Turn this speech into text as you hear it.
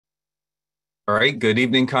All right, good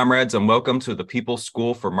evening, comrades, and welcome to the People's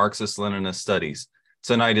School for Marxist-Leninist Studies.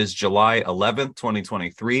 Tonight is July 11th,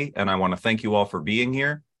 2023, and I want to thank you all for being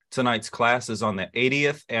here. Tonight's class is on the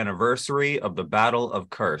 80th anniversary of the Battle of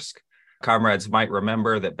Kursk. Comrades might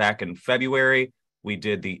remember that back in February, we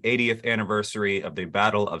did the 80th anniversary of the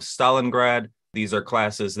Battle of Stalingrad. These are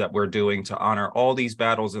classes that we're doing to honor all these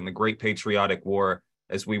battles in the Great Patriotic War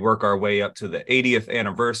as we work our way up to the 80th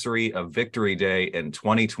anniversary of Victory Day in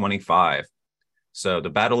 2025. So the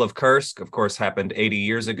Battle of Kursk, of course, happened 80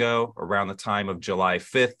 years ago, around the time of July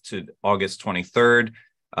 5th to August 23rd,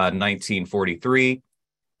 1943.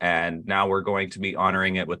 And now we're going to be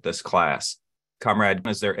honoring it with this class. Comrade,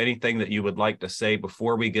 is there anything that you would like to say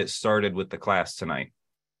before we get started with the class tonight?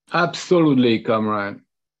 Absolutely, comrade.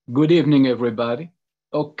 Good evening, everybody.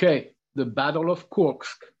 Okay, the Battle of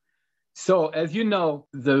Kursk. So, as you know,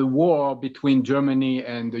 the war between Germany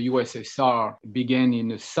and the USSR began in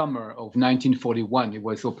the summer of 1941. It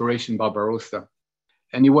was Operation Barbarossa.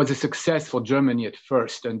 And it was a success for Germany at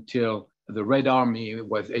first until the Red Army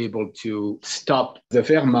was able to stop the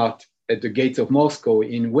Wehrmacht at the gates of Moscow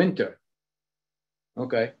in winter.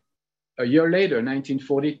 Okay. A year later,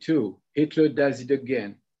 1942, Hitler does it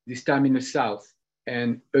again, this time in the south.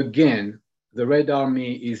 And again, the Red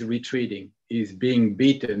Army is retreating, is being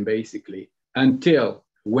beaten basically until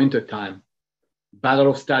wintertime, Battle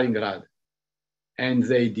of Stalingrad. And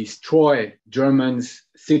they destroy Germans'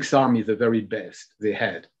 Sixth Army, the very best they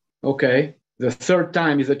had. Okay, the third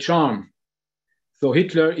time is a charm. So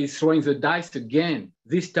Hitler is throwing the dice again,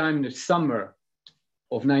 this time in the summer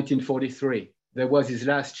of 1943. There was his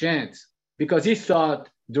last chance because he thought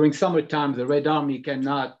during summertime the Red Army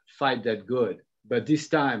cannot fight that good. But this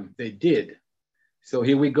time they did. So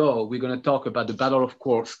here we go. We're going to talk about the Battle of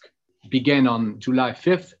Kursk. Began on July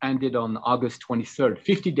 5th, ended on August 23rd.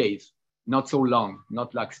 50 days, not so long,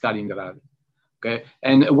 not like Stalingrad. Okay.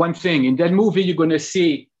 And one thing, in that movie, you're going to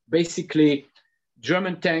see basically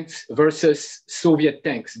German tanks versus Soviet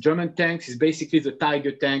tanks. German tanks is basically the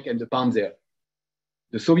Tiger tank and the Panzer.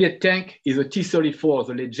 The Soviet tank is a T-34,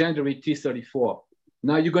 the legendary T-34.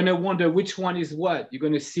 Now you're going to wonder which one is what. You're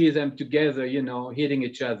going to see them together, hitting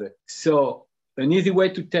each other. So an easy way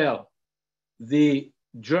to tell, the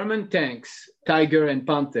German tanks, Tiger and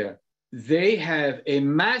Panther, they have a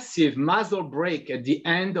massive muzzle brake at the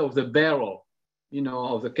end of the barrel,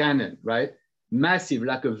 of the cannon, right? Massive,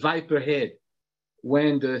 like a Viper head.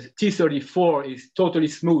 When the T-34 is totally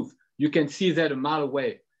smooth, you can see that a mile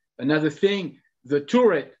away. Another thing, the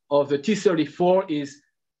turret of the T-34 is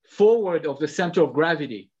forward of the center of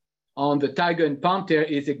gravity. On the Tiger and Panther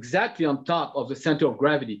is exactly on top of the center of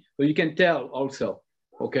gravity. So you can tell also,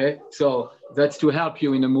 okay? So that's to help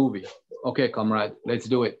you in the movie. Okay, comrade, let's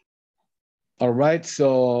do it. All right,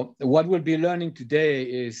 so what we'll be learning today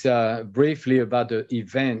is briefly about the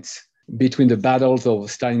events between the battles of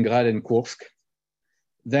Stalingrad and Kursk.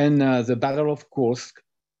 Then the Battle of Kursk,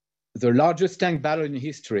 the largest tank battle in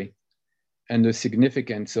history and the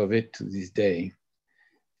significance of it to this day,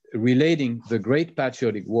 relating the Great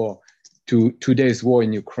Patriotic War to today's war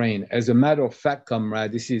in Ukraine. As a matter of fact,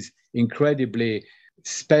 comrade, this is incredibly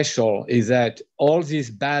special, is that all this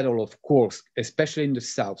battle of Kursk, especially in the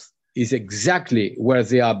south, is exactly where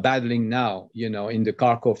they are battling now, in the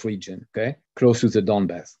Kharkov region, okay, close to the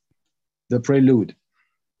Donbass. The prelude.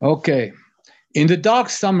 Okay. In the dark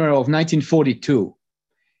summer of 1942,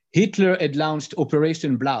 Hitler had launched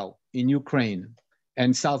Operation Blau in Ukraine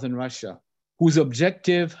and southern Russia, whose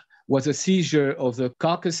objective was a seizure of the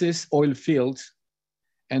Caucasus oil fields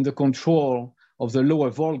and the control of the lower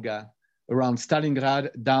Volga around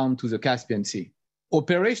Stalingrad down to the Caspian Sea.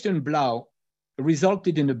 Operation Blau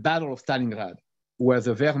resulted in the Battle of Stalingrad, where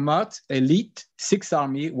the Wehrmacht elite Sixth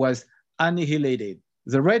Army was annihilated.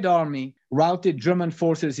 The Red Army routed German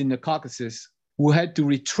forces in the Caucasus who had to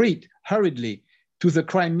retreat hurriedly to the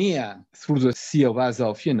Crimea through the Sea of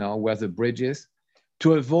Azov, where the bridge is,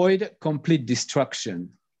 to avoid complete destruction.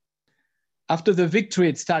 After the victory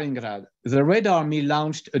at Stalingrad, the Red Army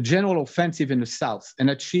launched a general offensive in the south and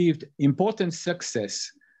achieved important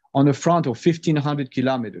success on a front of 1,500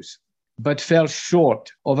 kilometers, but fell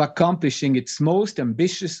short of accomplishing its most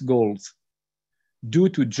ambitious goals due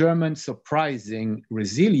to German surprising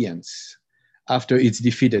resilience after its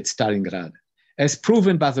defeat at Stalingrad, as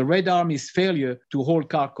proven by the Red Army's failure to hold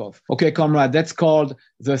Kharkov. Okay, comrade, that's called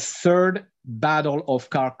the Third Battle of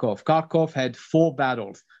Kharkov. Kharkov had 4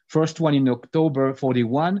 battles. First one in October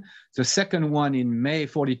 41, the second one in May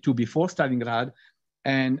 42 before Stalingrad,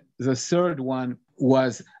 and the third one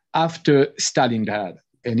was after Stalingrad,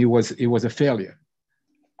 and it was a failure.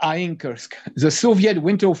 Kursk, the Soviet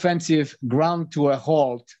winter offensive ground to a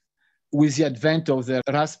halt with the advent of the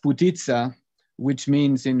Rasputitsa, which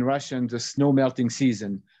means in Russian, the snow melting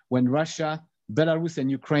season, when Russia, Belarus, and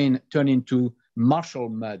Ukraine turned into martial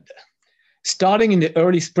mud. Starting in the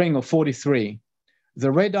early spring of 43,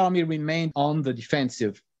 the Red Army remained on the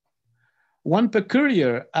defensive. One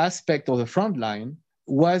peculiar aspect of the front line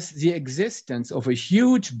was the existence of a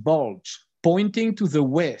huge bulge pointing to the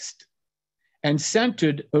west and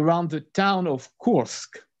centered around the town of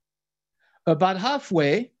Kursk, about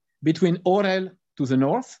halfway between Orel to the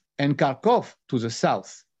north and Kharkov to the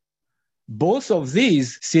south, both of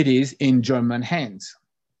these cities in German hands.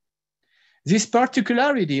 This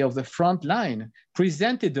particularity of the front line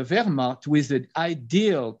presented the Wehrmacht with the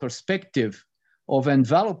ideal perspective of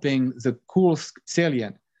enveloping the Kursk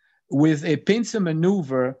salient with a pincer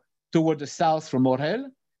maneuver toward the south from Orel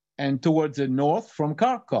and toward the north from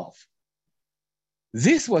Kharkov.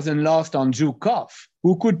 This wasn't lost on Zhukov,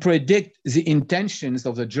 who could predict the intentions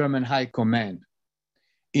of the German High Command.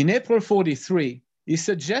 In April 43, he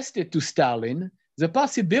suggested to Stalin the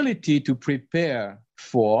possibility to prepare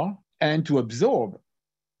for and to absorb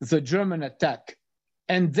the German attack,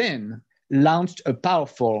 and then launched a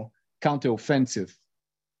powerful counteroffensive.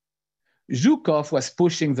 Zhukov was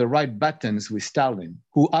pushing the right buttons with Stalin,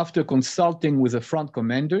 who, after consulting with the front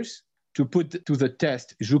commanders to put to the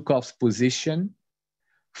test Zhukov's position,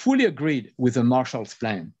 fully agreed with the Marshal's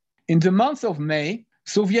plan. In the month of May,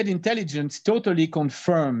 Soviet intelligence totally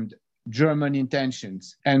confirmed German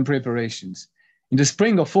intentions and preparations. In the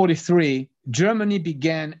spring of 43, Germany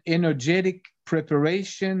began energetic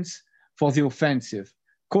preparations for the offensive,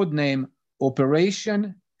 codenamed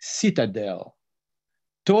Operation Citadel.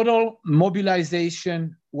 Total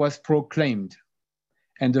mobilization was proclaimed,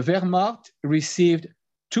 and the Wehrmacht received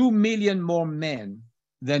 2 million more men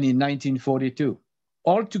than in 1942.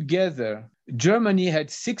 Altogether, Germany had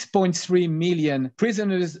 6.3 million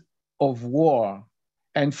prisoners of war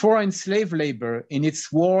and foreign slave labor in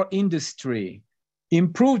its war industry.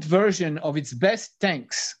 Improved version of its best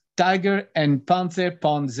tanks, Tiger and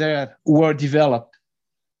Panzer were developed.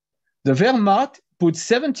 The Wehrmacht put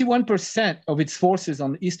 71% of its forces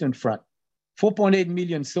on the Eastern Front, 4.8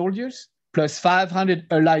 million soldiers, plus 500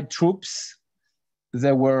 allied troops.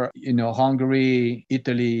 There were, Hungary,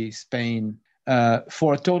 Italy, Spain,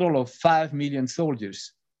 for a total of 5 million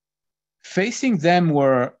soldiers. Facing them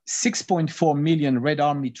were 6.4 million Red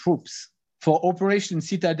Army troops. For Operation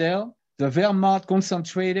Citadel, the Wehrmacht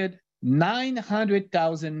concentrated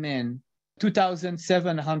 900,000 men,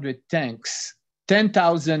 2,700 tanks,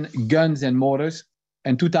 10,000 guns and mortars,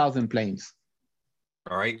 and 2,000 planes.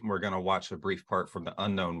 All right, we're going to watch a brief part from The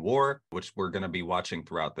Unknown War, which we're going to be watching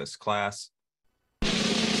throughout this class.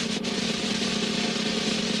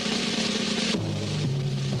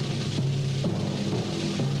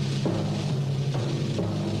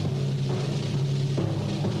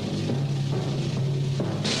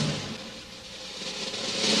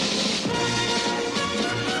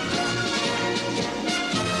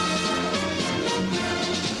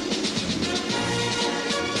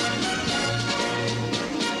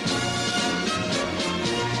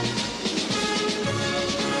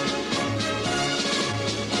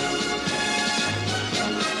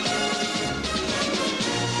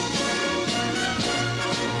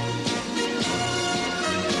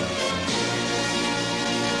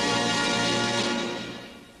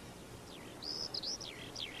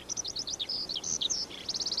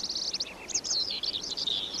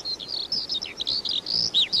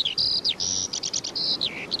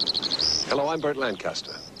 Hello, I'm Bert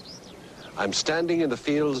Lancaster. I'm standing in the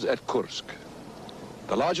fields at Kursk.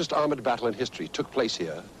 The largest armored battle in history took place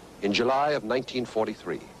here in July of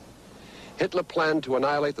 1943. Hitler planned to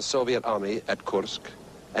annihilate the Soviet army at Kursk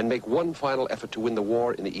and make one final effort to win the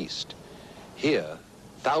war in the East. Here,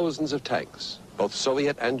 thousands of tanks, both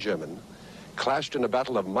Soviet and German, clashed in a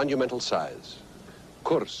battle of monumental size.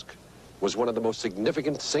 Kursk was one of the most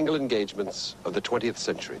significant single engagements of the 20th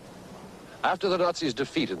century. After the Nazis'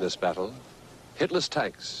 defeat in this battle, Hitler's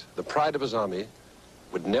tanks, the pride of his army,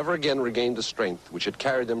 would never again regain the strength which had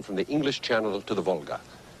carried them from the English Channel to the Volga.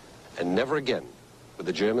 And never again would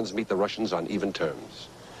the Germans meet the Russians on even terms.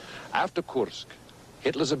 After Kursk,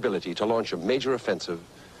 Hitler's ability to launch a major offensive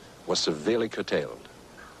was severely curtailed.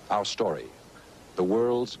 Our story, the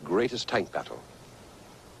world's greatest tank battle.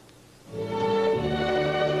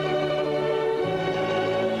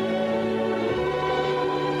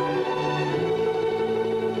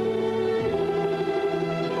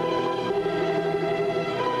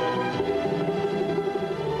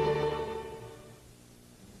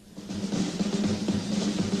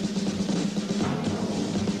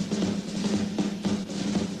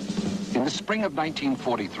 spring of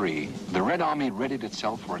 1943, the Red Army readied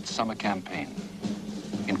itself for its summer campaign.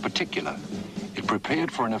 In particular, it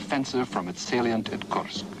prepared for an offensive from its salient at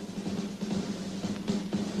Kursk.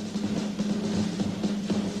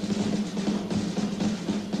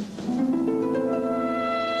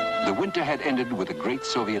 The winter had ended with a great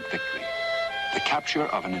Soviet victory, the capture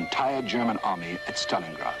of an entire German army at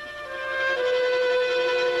Stalingrad.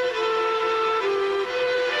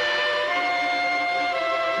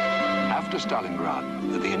 After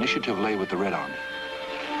Stalingrad, the initiative lay with the Red Army.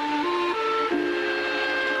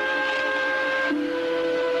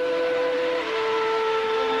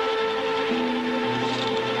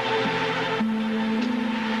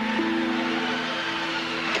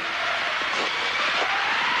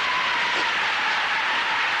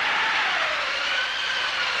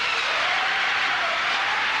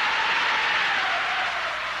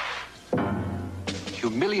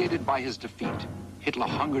 Humiliated by his defeat, Hitler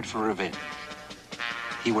hungered for revenge.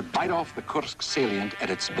 He would bite off the Kursk salient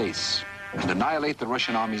at its base and annihilate the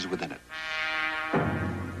Russian armies within it.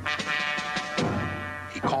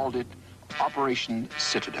 He called it Operation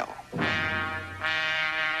Citadel.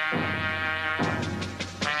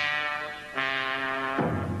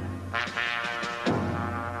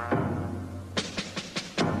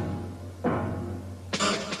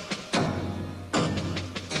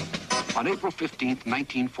 On April 15th,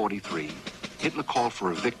 1943, Hitler called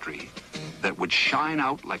for a victory that would shine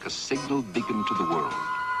out like a signal beacon to the world.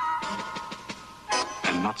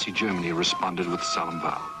 And Nazi Germany responded with solemn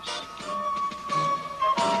vows.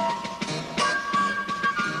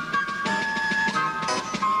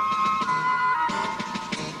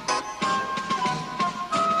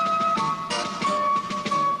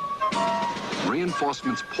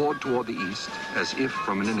 Reinforcements poured toward the east as if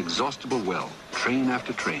from an inexhaustible well, train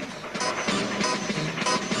after train.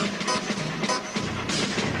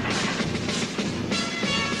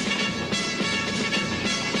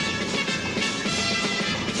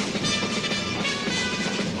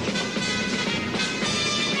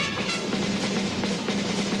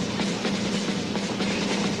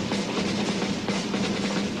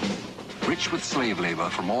 Rich with slave labor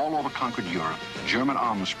from all over conquered Europe, German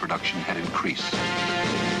arms production had increased.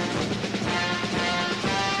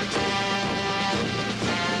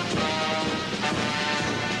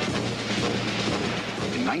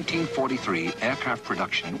 In 1943, aircraft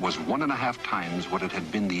production was 1.5 times what it had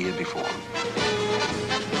been the year before.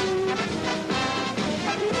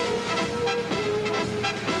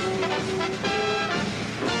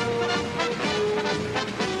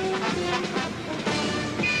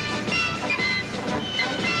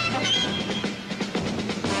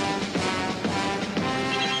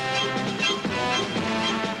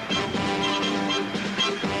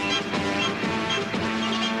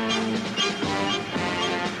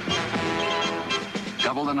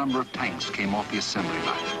 Double the number of tanks came off the assembly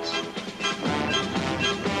lines.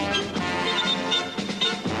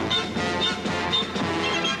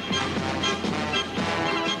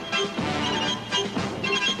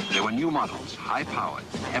 There were new models, high-powered,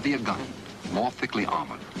 heavier gunned, more thickly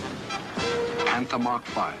armored. Panther Mark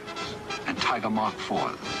 5s and Tiger Mark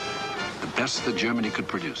 4s, the best that Germany could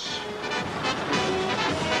produce.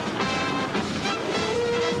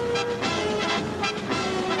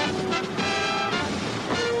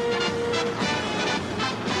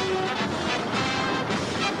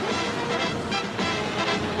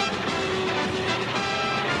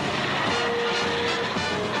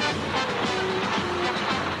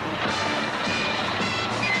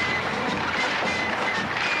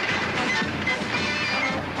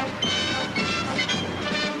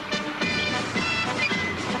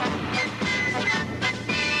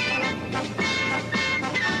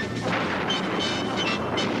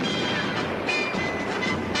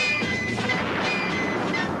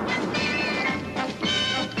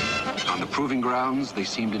 Proving grounds, they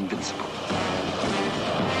seemed invincible.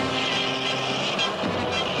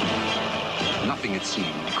 Nothing, it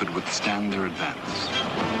seemed, could withstand their advance.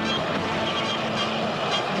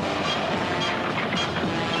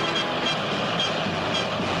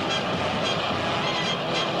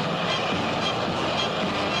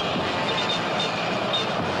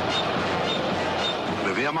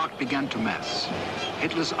 The Wehrmacht began to mass.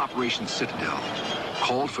 Hitler's Operation Citadel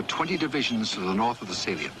called for 20 divisions to the north of the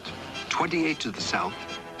salient, 28 to the south,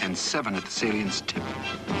 and 7 at the salient's tip.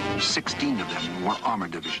 16 of them were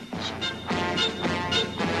armored divisions.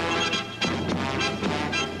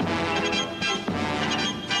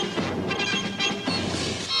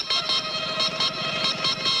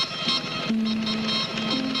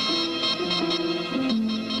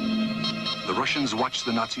 The Russians watched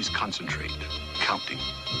the Nazis concentrate, counting.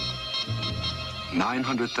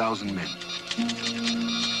 900,000 men,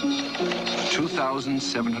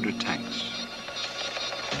 2,700 tanks,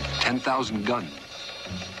 10,000 guns,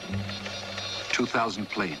 2,000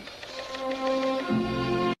 planes.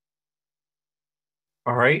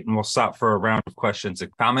 All right, and we'll stop for a round of questions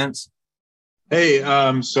and comments. Hey,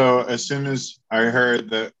 so as soon as I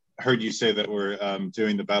heard you say that we're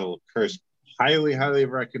doing the Battle of Kursk, highly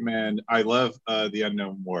recommend. I love The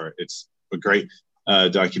Unknown War. It's a great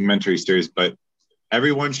documentary series, but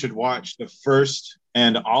everyone should watch the first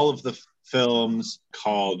and all of the films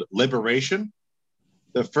called Liberation.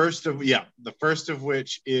 The first of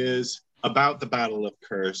which is about the Battle of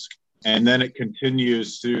Kursk, and then it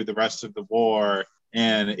continues through the rest of the war.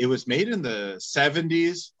 And it was made in the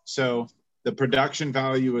 70s, so the production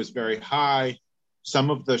value is very high. Some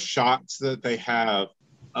of the shots that they have,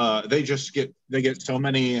 they get so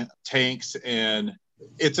many tanks, and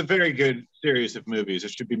it's a very good series of movies.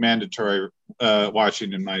 It should be mandatory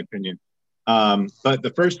watching, in my opinion. But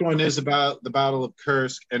the first one is about the Battle of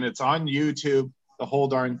Kursk, and it's on YouTube, the whole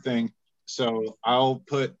darn thing. So I'll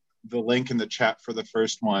put the link in the chat for the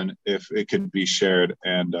first one if it could be shared,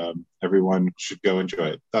 and everyone should go enjoy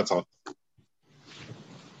it. That's all.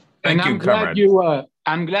 Thank you, comrade.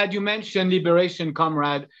 I'm glad you mentioned Liberation,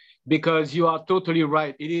 comrade, because you are totally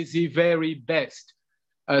right. It is the very best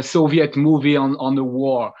Soviet movie on the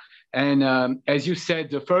war. And as you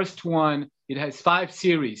said, the first one, it has 5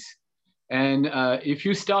 series. And if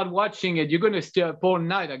you start watching it, you're going to stay up all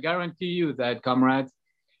night. I guarantee you that, comrades.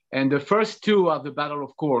 And the first 2 are the Battle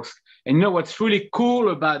of Kursk. And you know what's really cool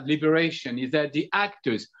about Liberation is that the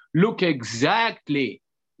actors look exactly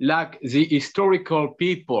like the historical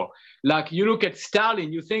people. Like you look at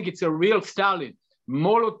Stalin, you think it's a real Stalin.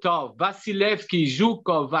 Molotov, Vasilevsky,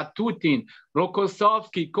 Zhukov, Vatutin,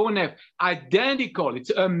 Rokossovsky, Konev, identical. It's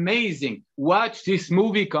amazing. Watch this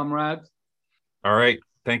movie, comrades. All right.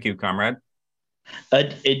 Thank you, comrade.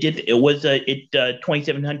 It was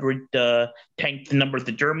 2,700 tank, the number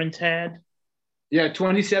the Germans had? Yeah,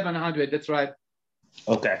 2,700, that's right.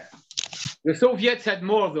 Okay. The Soviets had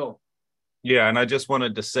more, though. Yeah, and I just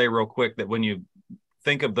wanted to say real quick that when you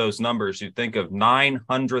think of those numbers, you think of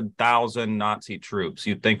 900,000 Nazi troops.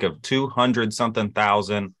 You think of 200-something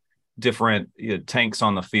thousand different tanks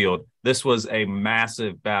on the field. This was a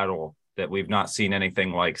massive battle that we've not seen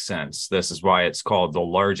anything like since. This is why it's called the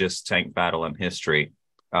largest tank battle in history.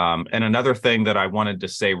 And another thing that I wanted to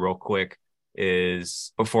say real quick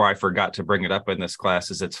is, before I forgot to bring it up in this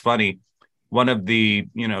class, is it's funny. One of the,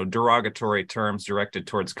 derogatory terms directed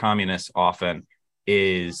towards communists often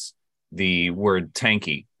is the word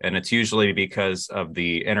tanky. And it's usually because of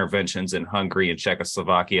the interventions in Hungary and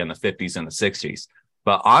Czechoslovakia in the 50s and the 60s.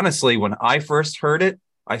 But honestly, when I first heard it,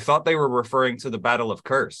 I thought they were referring to the Battle of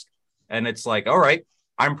Kursk. And it's like, all right,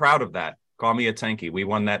 I'm proud of that. Call me a tanky. We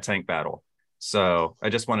won that tank battle. So I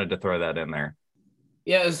just wanted to throw that in there.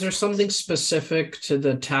 Yeah, is there something specific to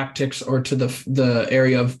the tactics or to the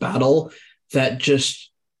area of battle that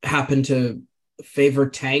just happened to favor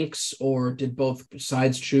tanks, or did both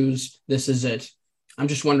sides choose this is it? I'm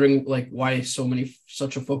just wondering, why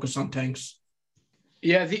such a focus on tanks?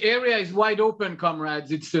 Yeah, the area is wide open,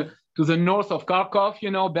 comrades. It's to the north of Kharkov,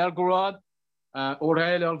 Belgorod,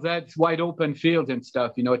 Orel, all that. It's wide open fields and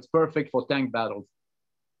stuff. It's perfect for tank battles.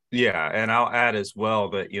 Yeah, and I'll add as well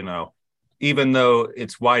that, even though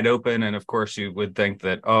it's wide open, and of course you would think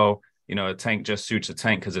that, a tank just shoots a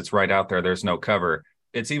tank because it's right out there, there's no cover.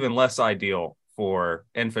 It's even less ideal for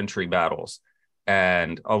infantry battles.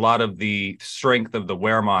 And a lot of the strength of the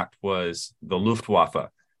Wehrmacht was the Luftwaffe,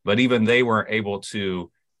 but even they weren't able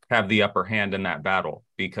to have the upper hand in that battle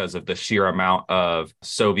because of the sheer amount of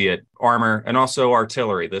Soviet armor and also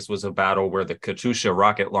artillery. This was a battle where the Katyusha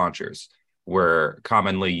rocket launchers were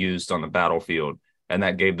commonly used on the battlefield, and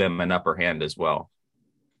that gave them an upper hand as well.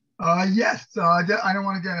 Yes, I don't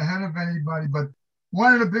want to get ahead of anybody, but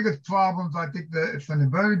one of the biggest problems, I think, that from the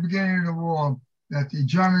very beginning of the war that the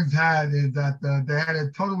Germans had is that they had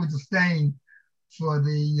a total disdain for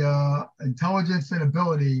the intelligence and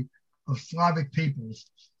ability of Slavic peoples.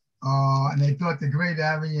 And they thought the great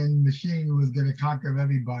Aryan machine was going to conquer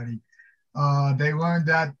everybody. They learned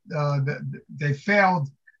that they failed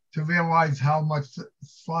to realize how much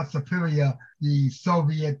far superior the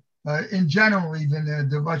Soviet, in general, even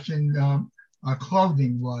the Russian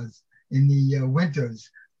clothing was in the winters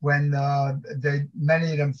when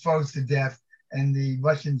many of them froze to death, and the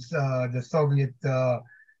Russians, the Soviet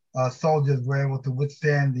soldiers were able to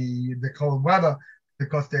withstand the cold weather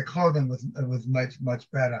because their clothing was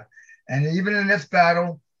much better. And even in this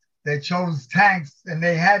battle, they chose tanks, and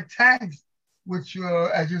they had tanks which,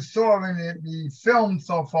 as you saw in the film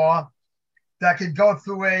so far, that could go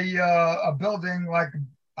through a building like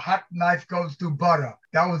a hot knife goes through butter.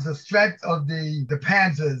 That was the strength of the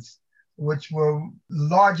Panzers, which were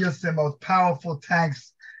largest and most powerful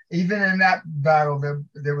tanks. Even in that battle,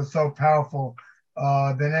 they were so powerful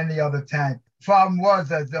than any other tank. Problem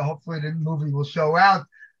was, as hopefully the movie will show out,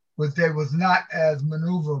 was they was not as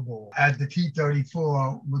maneuverable as the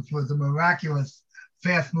T-34, which was a miraculous,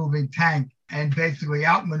 fast-moving tank, and basically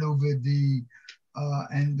outmaneuvered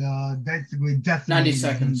basically decimated 90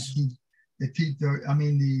 seconds. The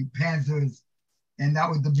Panzers, and that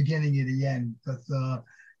was the beginning of the end, because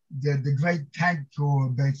the great tank tour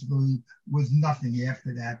basically was nothing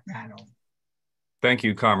after that battle. Thank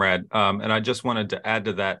you, comrade. And I just wanted to add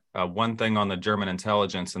to that one thing on the German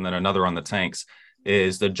intelligence and then another on the tanks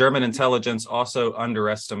is the German intelligence also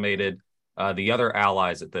underestimated the other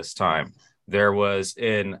allies at this time. There was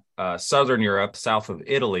in Southern Europe, south of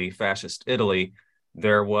Italy, fascist Italy,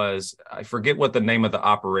 there was, I forget what the name of the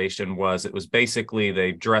operation was. It was basically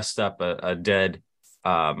they dressed up a dead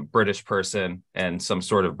British person and some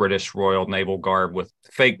sort of British Royal Naval garb with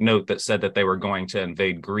fake note that said that they were going to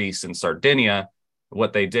invade Greece and Sardinia.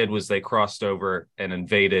 What they did was they crossed over and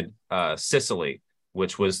invaded Sicily,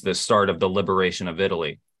 which was the start of the liberation of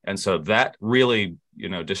Italy. And so that really,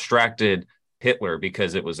 distracted Hitler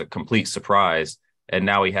because it was a complete surprise. And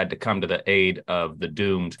now he had to come to the aid of the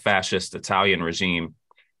doomed fascist Italian regime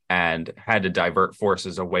and had to divert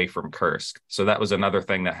forces away from Kursk. So that was another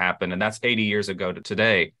thing that happened. And that's 80 years ago to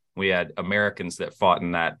today. We had Americans that fought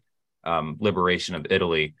in that liberation of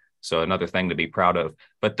Italy. So another thing to be proud of.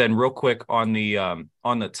 But then real quick on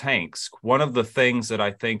the tanks, one of the things that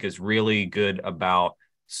I think is really good about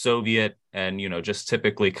Soviet and, just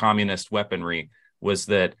typically communist weaponry was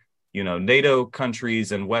that, NATO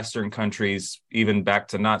countries and Western countries, even back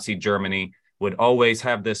to Nazi Germany, would always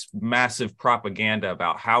have this massive propaganda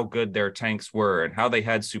about how good their tanks were and how they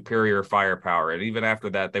had superior firepower. And even after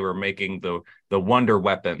that, they were making the wonder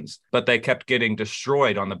weapons, but they kept getting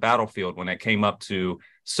destroyed on the battlefield when it came up to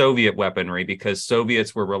Soviet weaponry because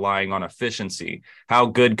Soviets were relying on efficiency. How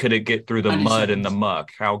good could it get through the mud and the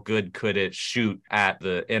muck? How good could it shoot at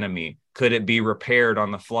the enemy? Could it be repaired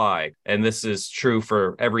on the fly? And this is true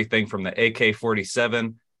for everything from the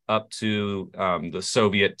AK-47 up to the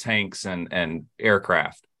Soviet tanks and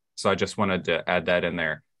aircraft. So I just wanted to add that in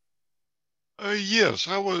there. Yes,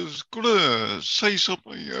 I was going to say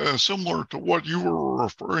something similar to what you were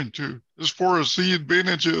referring to as far as the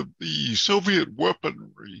advantage of the Soviet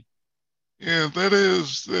weaponry. And that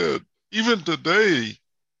is that even today,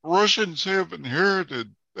 Russians have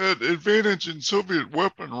inherited that advantage in Soviet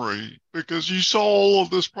weaponry because you saw all of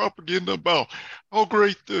this propaganda about how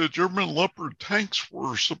great the German Leopard tanks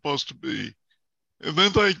were supposed to be. And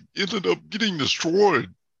then they ended up getting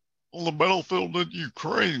destroyed on the battlefield in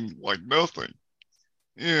Ukraine like nothing.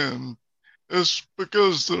 And it's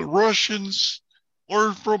because the Russians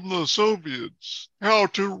learned from the Soviets how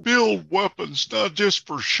to build weapons, not just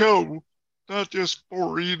for show, not just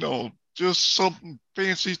for, just some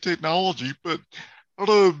fancy technology, but how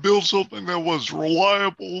to build something that was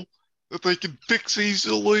reliable, that they could fix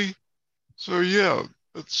easily. So yeah,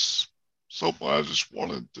 that's something I just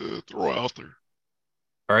wanted to throw out there.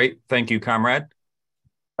 All right. Thank you, comrade.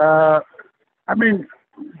 The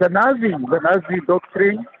Nazi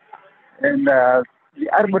doctrine and the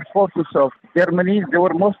armed forces of Germany, they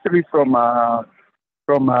were mostly from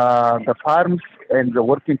the farms and the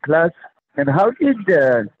working class. And how did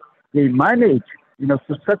they manage, to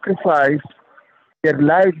sacrifice their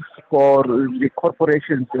lives for the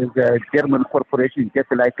corporations, the German corporations,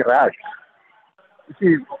 just like rats? You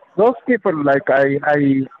see, those people, like I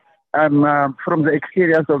am from the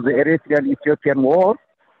experience of the Eritrean-Ethiopian war,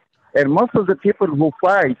 and most of the people who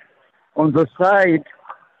fight on the side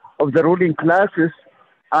of the ruling classes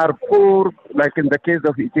are poor, like in the case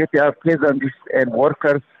of Ethiopia, peasants and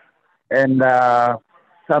workers and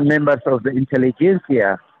some members of the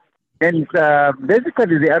intelligentsia. And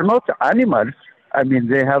basically, they are not animals.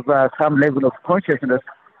 They have some level of consciousness,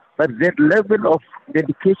 but their level of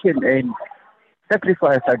dedication and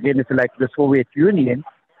sacrifice against like the Soviet Union,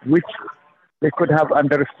 which they could have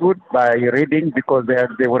understood by reading because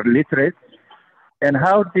they were literate. And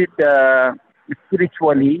how did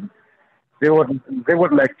spiritually they were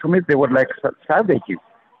like, to me, they were like savages.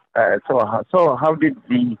 So how did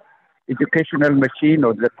the educational machine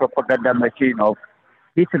or the propaganda machine of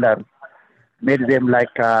Hitler made them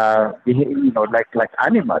like like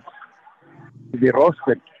animals to be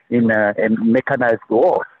roasted in mechanized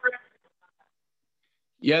war?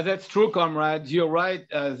 Yeah, that's true, comrades. You're right.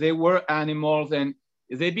 They were animals, and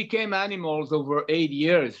they became animals over 8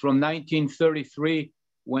 years, from 1933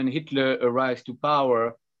 when Hitler arrives to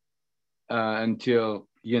power until,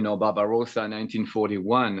 Barbarossa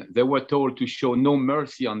 1941, they were told to show no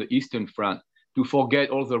mercy on the Eastern Front, to forget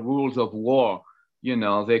all the rules of war.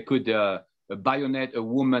 They could bayonet a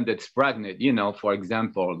woman that's pregnant, for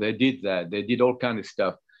example. They did that. They did all kinds of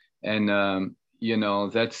stuff. And,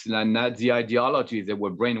 that's Nazi ideology they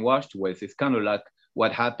were brainwashed with. It's kind of like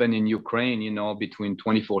what happened in Ukraine, between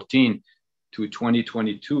 2014 to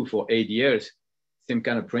 2022 for 8 years. Same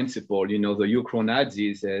kind of principle. The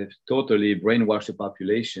Ukro-Nazis have totally brainwashed the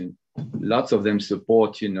population. Lots of them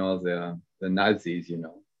support, the Nazis,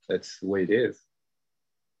 That's the way it is.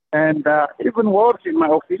 And even worse, in my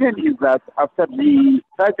opinion, is that after the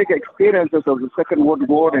tragic experiences of the Second World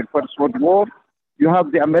War and First World War, you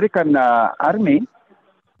have the American army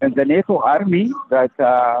and the NATO army that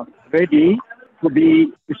are ready to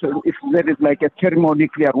be, if there is like a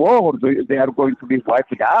thermonuclear war, they are going to be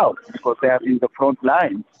wiped out because they are in the front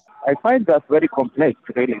line. I find that very complex,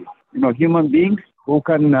 really. Human beings who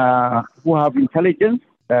have intelligence,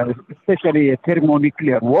 especially a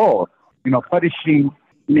thermonuclear war, perishing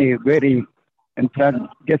getting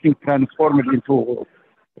transformed into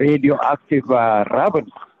radioactive rubble.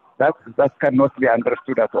 That cannot be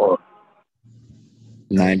understood at all.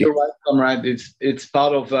 You're right, comrade. It's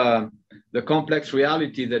part of the complex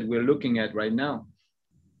reality that we're looking at right now.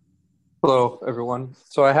 Hello, everyone.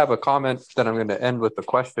 So I have a comment that I'm going to end with a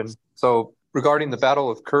question. So regarding the Battle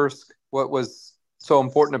of Kursk, what was so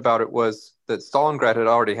important about it was that Stalingrad had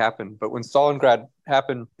already happened. But when Stalingrad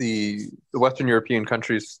happened, the Western European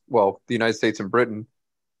countries, well, the United States and Britain,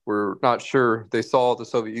 were not sure. They saw the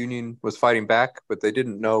Soviet Union was fighting back, but they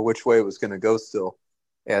didn't know which way it was going to go still.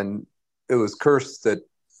 And it was Kursk that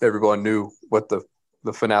everyone knew what the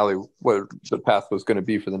finale, what the path was going to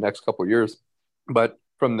be for the next couple of years. But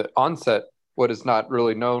from the onset, what is not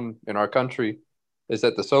really known in our country is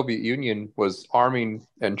that the Soviet Union was arming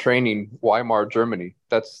and training Weimar Germany.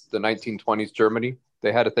 That's the 1920s Germany.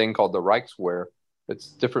 They had a thing called the Reichswehr. It's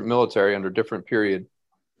different military under different period.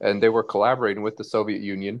 And they were collaborating with the Soviet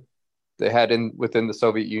Union. They had within the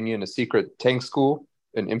Soviet Union a secret tank school,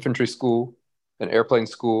 an infantry school, an airplane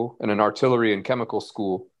school, and an artillery and chemical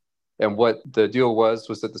school. And what the deal was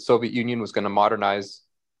that the Soviet Union was going to modernize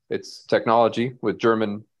its technology with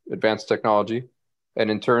German advanced technology. And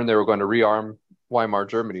in turn, they were going to rearm Weimar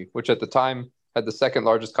Germany, which at the time had the second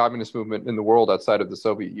largest communist movement in the world outside of the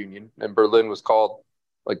Soviet Union. And Berlin was called,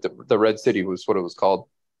 like the Red City was what it was called.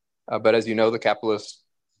 But as you know, the capitalists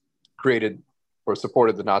created or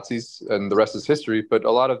supported the Nazis, and the rest is history. But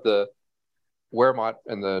a lot of the Wehrmacht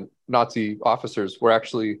and the Nazi officers were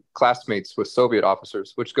actually classmates with Soviet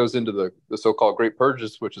officers, which goes into the so-called Great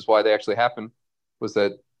Purges, which is why they actually happened, was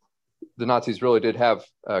that the Nazis really did have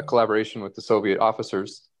collaboration with the Soviet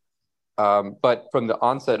officers. But from the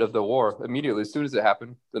onset of the war, immediately, as soon as it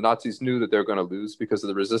happened, the Nazis knew that they were going to lose because of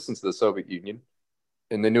the resistance of the Soviet Union.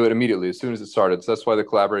 And they knew it immediately as soon as it started. So that's why they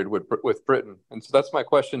collaborated with Britain. And so that's my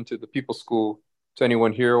question to the People's School, to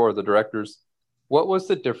anyone here or the directors. What was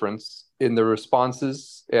the difference in the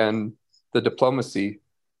responses and the diplomacy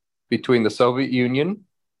between the Soviet Union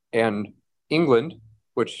and England,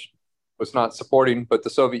 which was not supporting, but the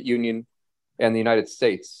Soviet Union and the United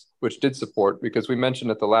States, which did support? Because we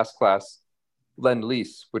mentioned at the last class,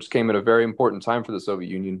 Lend-Lease, which came at a very important time for the Soviet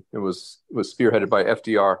Union. It was spearheaded by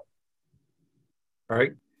FDR.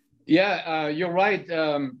 Right? Yeah, you're right.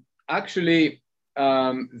 Actually,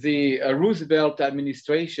 the Roosevelt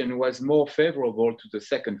administration was more favorable to the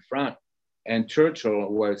Second Front, and Churchill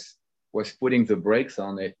was putting the brakes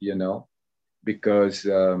on it, because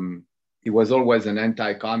he was always an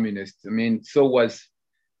anti-communist. I mean, so was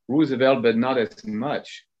Roosevelt, but not as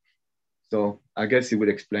much. So I guess he would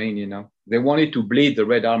explain, they wanted to bleed the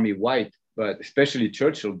Red Army white, but especially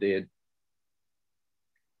Churchill did.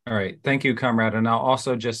 All right. Thank you, comrade. And I'll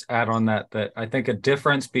also just add on that I think a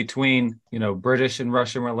difference between, British and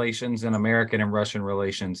Russian relations and American and Russian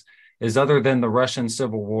relations is, other than the Russian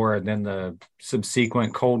Civil War and then the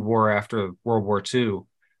subsequent Cold War after World War II,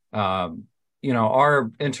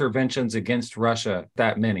 our interventions against Russia,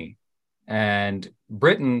 that many. And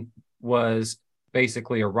Britain was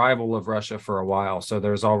basically a rival of Russia for a while. So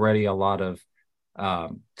there's already a lot of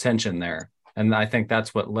tension there. And I think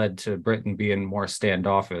that's what led to Britain being more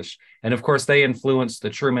standoffish. And of course, they influenced the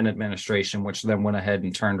Truman administration, which then went ahead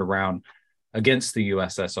and turned around against the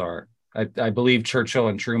USSR. I believe Churchill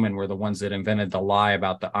and Truman were the ones that invented the lie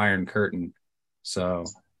about the Iron Curtain. So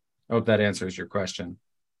I hope that answers your question.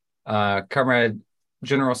 Comrade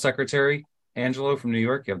General Secretary Angelo from New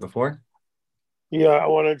York, you have the floor. Yeah, I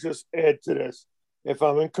want to just add to this. If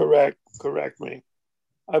I'm incorrect, correct me.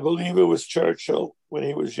 I believe it was Churchill when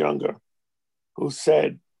he was younger who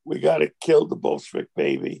said, we got to kill the Bolshevik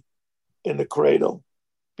baby in the cradle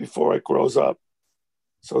before it grows up.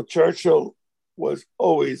 So Churchill was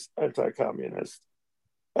always anti-communist.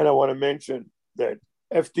 And I want to mention that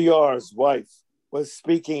FDR's wife was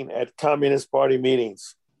speaking at Communist Party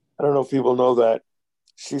meetings. I don't know if people know that.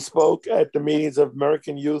 She spoke at the meetings of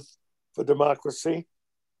American Youth for Democracy.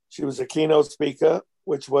 She was a keynote speaker,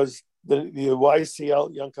 which was the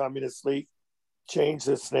YCL, Young Communist League, changed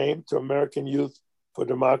its name to American Youth for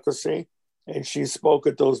Democracy. And she spoke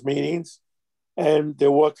at those meetings. And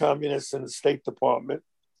there were communists in the State Department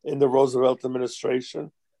in the Roosevelt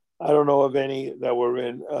administration. I don't know of any that were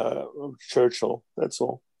in Churchill. That's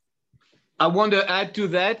all. I want to add to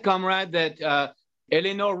that, comrade, that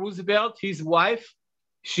Eleanor Roosevelt, his wife,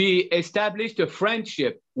 she established a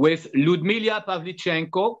friendship with Lyudmila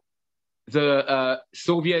Pavlichenko, the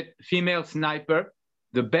Soviet female sniper,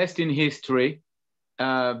 the best in history,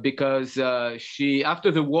 because she,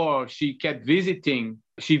 after the war, she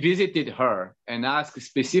visited her and asked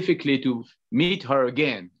specifically to meet her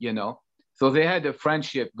again, you know. So they had a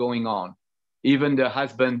friendship going on. Even the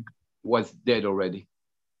husband was dead already.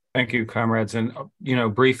 Thank you, comrades. And, you know,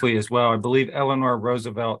 briefly as well, I believe Eleanor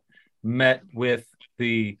Roosevelt met with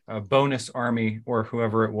the bonus army or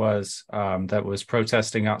whoever it was that was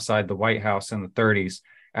protesting outside the White House in the 30s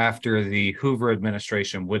after the Hoover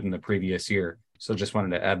administration wouldn't the previous year. So just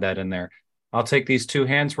wanted to add that in there. I'll take these two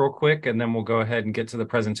hands real quick, and then we'll go ahead and get to the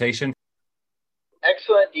presentation.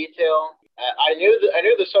 Excellent detail. I knew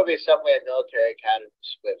the Soviet Subway had military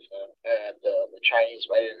academies with the Chinese,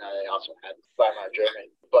 but I didn't know they also had Weimar German.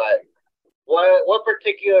 But what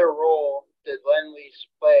particular role did Lend-Lease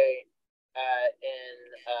play in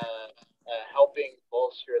helping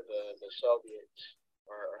bolster the Soviets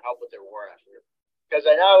or help with their war effort? Because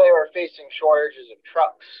I know they were facing shortages of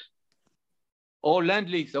trucks. Oh,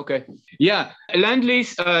 Lend-Lease, okay. Yeah,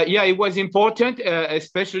 Lend-Lease, yeah, it was important,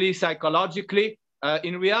 especially psychologically.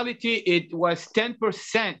 In reality, it was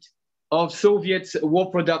 10% of Soviets'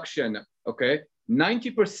 war production, okay?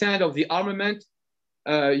 90% of the armament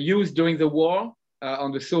used during the war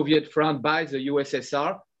on the Soviet front by the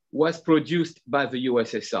USSR was produced by the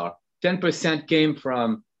USSR. 10% came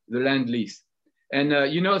from the Lend-Lease.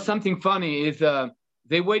 And you know, something funny is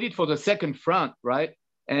they waited for the second front, right?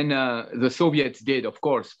 And the Soviets did, of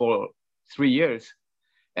course, for 3 years.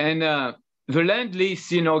 And the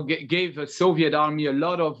Lend-Lease, you know, gave the Soviet army a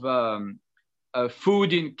lot of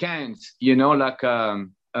food in cans, you know, like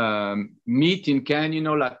meat in can, you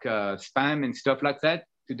know, like Spam and stuff like that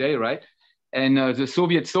today, right? And the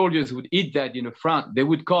Soviet soldiers would eat that in the front. They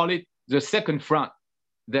would call it the second front,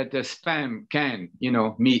 that the Spam can, you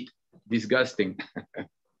know, meat. Disgusting.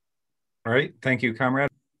 All right. Thank you, comrade.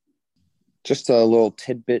 Just a little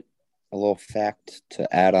tidbit, a little fact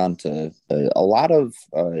to add on to a lot of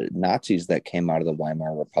Nazis that came out of the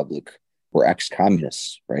Weimar Republic were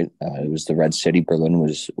ex-communists, right? It was the Red City. Berlin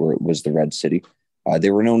was the Red City.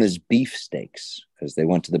 They were known as beefsteaks because they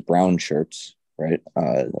went to the brown shirts, right?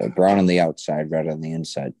 Brown on the outside, red on the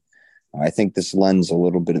inside. I think this lends a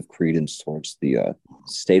little bit of credence towards the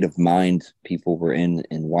state of mind people were in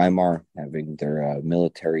Weimar, having their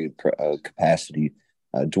military capacity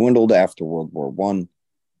dwindled after World War One,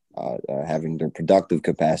 having their productive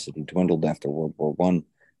capacity dwindled after World War One.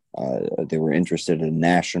 They were interested in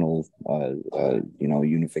national,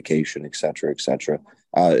 unification, et cetera, et cetera.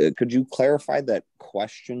 Could you clarify that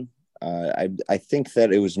question? I think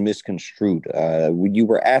that it was misconstrued. You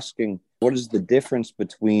were asking, what is the difference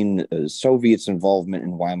between Soviets' involvement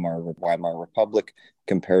in Weimar Republic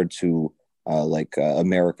compared to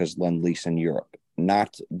America's Lend-Lease in Europe?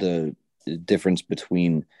 Not the difference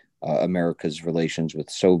between America's relations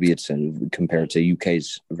with Soviets and compared to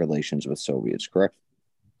UK's relations with Soviets, correct?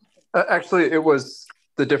 Actually, it was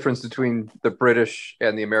the difference between the British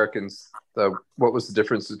and the Americans. What was the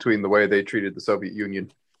difference between the way they treated the Soviet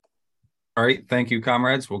Union? All right. Thank you,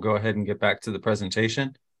 comrades. We'll go ahead and get back to the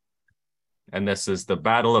presentation. And this is the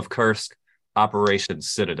Battle of Kursk, Operation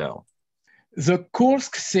Citadel. The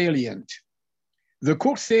Kursk salient. The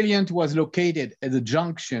Kursk salient was located at the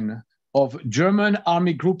junction of German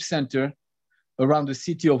Army Group Center around the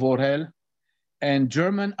city of Orel and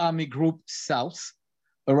German Army Group South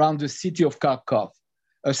around the city of Kharkov.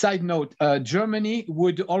 A side note, Germany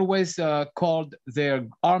would always call their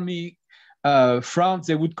army fronts,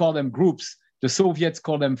 they would call them groups. The Soviets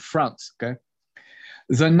call them fronts, okay?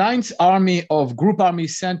 The 9th Army of Group Army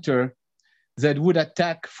Center that would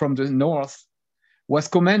attack from the north was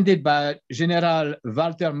commanded by General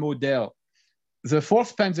Walter Model. The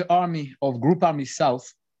 4th Panzer Army of Group Army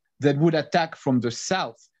South that would attack from the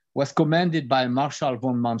south was commanded by Marshal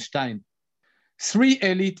von Manstein. 3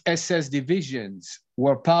 elite SS divisions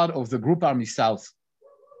were part of the Group Army South.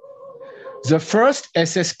 The 1st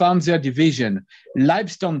SS Panzer Division,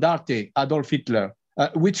 Leibstandarte Adolf Hitler,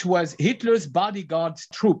 which was Hitler's bodyguard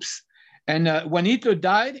troops. And when Hitler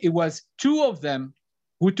died, it was 2 of them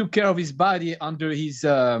who took care of his body under his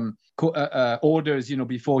orders,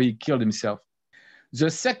 before he killed himself. The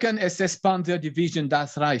 2nd SS Panzer Division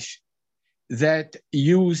Das Reich that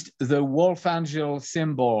used the wolf angel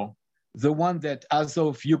symbol, the one that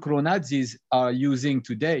Azov Ukro-Nazis are using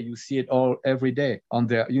today. You see it every day on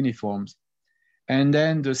their uniforms. And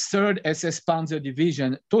then the 3rd SS Panzer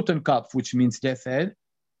Division, Totenkopf, which means death head,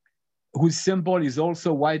 whose symbol is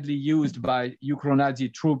also widely used by Ukro-Nazi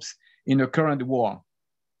troops in the current war.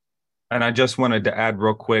 And I just wanted to add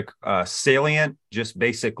real quick, salient just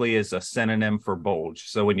basically is a synonym for bulge.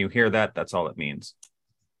 So when you hear that, that's all it means.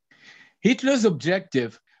 Hitler's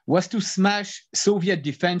objective was to smash Soviet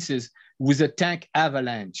defenses with a tank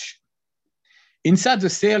avalanche. Inside the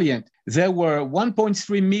salient, there were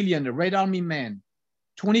 1.3 million Red Army men,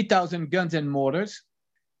 20,000 guns and mortars,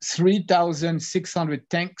 3,600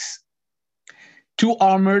 tanks. 2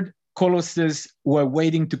 armored colossus were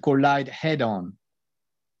waiting to collide head-on.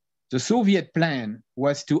 The Soviet plan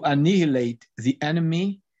was to annihilate the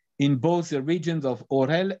enemy in both the regions of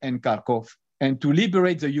Orel and Kharkov, and to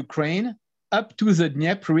liberate the Ukraine up to the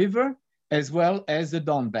Dnieper River, as well as the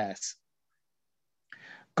Donbass.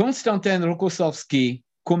 Konstantin Rokossovsky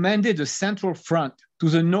commanded the Central Front to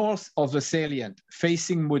the north of the salient,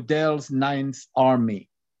 facing Model's 9th Army.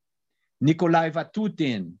 Nikolai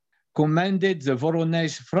Vatutin commanded the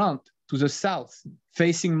Voronezh Front to the south,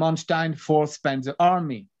 facing Manstein's 4th Panzer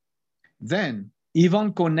Army. Then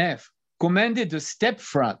Ivan Konev commanded the Steppe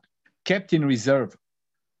Front, kept in reserve.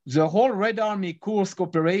 The whole Red Army Kursk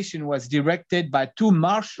operation was directed by 2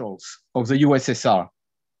 marshals of the USSR,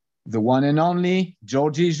 the one and only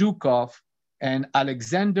Georgy Zhukov and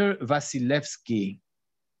Alexander Vasilevsky.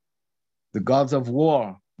 The gods of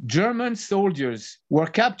war, German soldiers were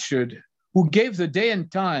captured who gave the day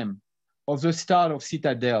and time of the start of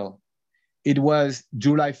Citadel. It was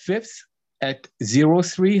July 5th at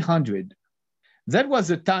 0300. That was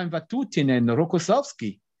the time Vatutin and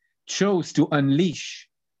Rokossovsky chose to unleash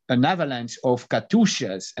an avalanche of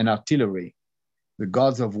Katyushas and artillery, the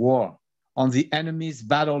gods of war, on the enemy's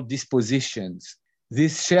battle dispositions.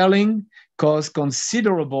 This shelling caused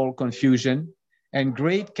considerable confusion and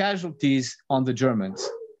great casualties on the Germans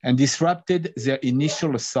and disrupted their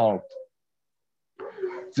initial assault.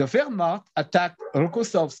 The Wehrmacht attacked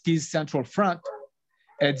Rokossovsky's Central Front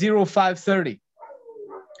at 0530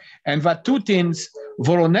 and Vatutin's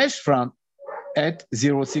Voronezh Front at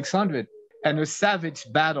 0600, and a savage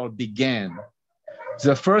battle began,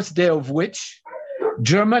 the first day of which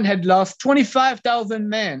Germany had lost 25,000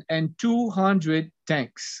 men and 200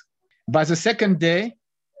 tanks. By the second day,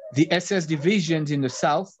 the SS divisions in the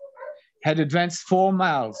south had advanced 4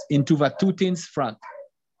 miles into Vatutin's front.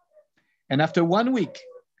 And after 1 week,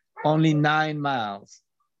 only 9 miles.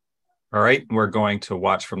 All right, we're going to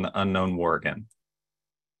watch from the unknown war again.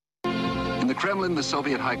 In the Kremlin, the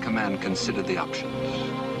Soviet High Command considered the options.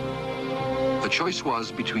 The choice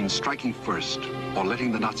was between striking first or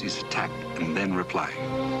letting the Nazis attack and then reply.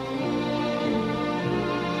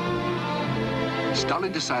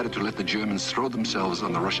 Stalin decided to let the Germans throw themselves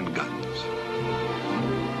on the Russian guns.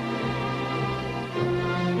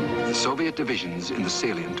 The Soviet divisions in the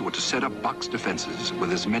salient were to set up box defenses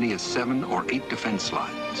with as many as 7 or 8 defense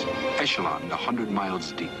lines, echeloned 100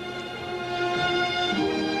 miles deep.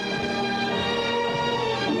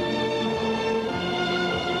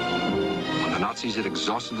 When the Nazis had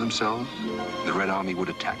exhausted themselves, the Red Army would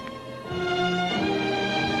attack.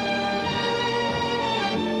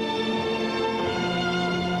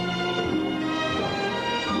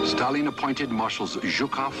 Stalin appointed Marshals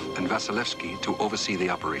Zhukov and Vasilevsky to oversee the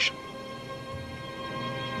operation.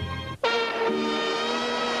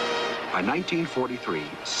 By 1943,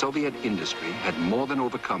 Soviet industry had more than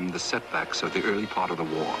overcome the setbacks of the early part of the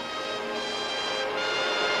war.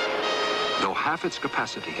 Though half its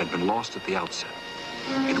capacity had been lost at the outset,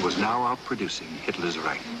 it was now outproducing Hitler's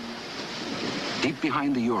Reich. Deep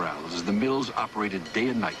behind the Urals, the mills operated day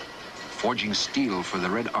and night, forging steel for the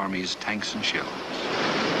Red Army's tanks and shells.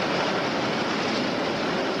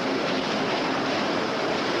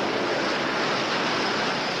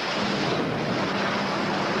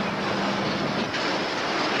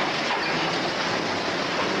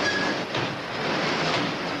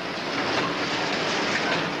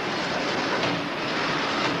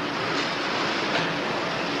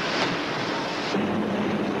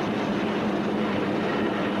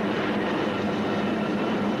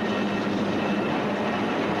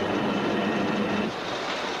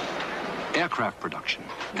 Aircraft production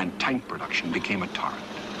and tank production became a torrent.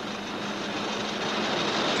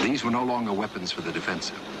 These were no longer weapons for the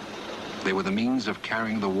defensive. They were the means of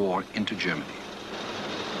carrying the war into Germany.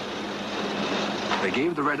 They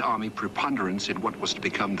gave the Red Army preponderance in what was to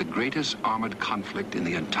become the greatest armored conflict in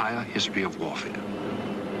the entire history of warfare.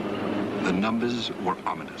 The numbers were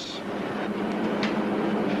ominous.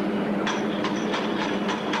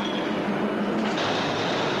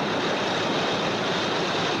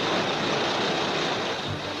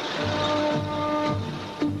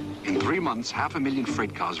 In 3 months, 500,000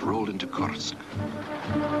 freight cars rolled into Kursk.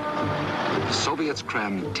 The Soviets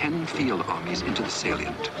crammed 10 field armies into the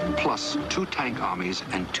salient, plus 2 tank armies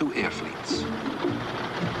and 2 air fleets.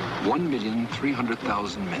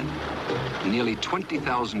 1,300,000 men, nearly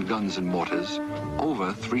 20,000 guns and mortars,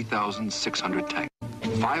 over 3,600 tanks.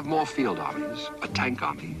 5 more field armies, a tank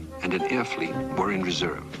army, and an air fleet were in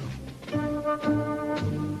reserve.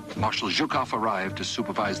 Marshal Zhukov arrived to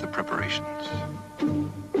supervise the preparations.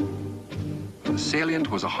 The salient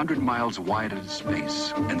was 100 miles wide at its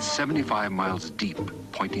base and 75 miles deep,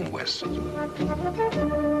 pointing west.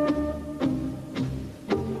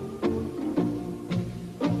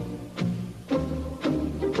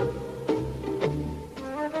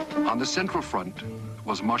 On the central front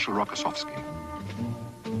was Marshal Rokossovsky.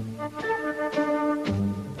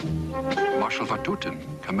 Marshal Vatutin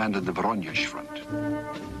commanded the Voronezh front.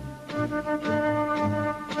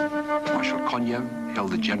 Marshal Konyev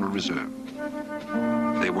held the General Reserve.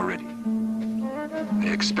 They were ready.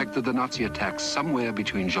 They expected the Nazi attack somewhere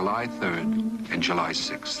between July 3rd and July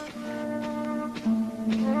 6th.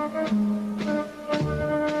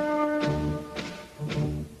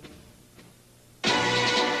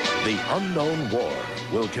 The unknown war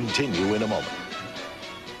will continue in a moment.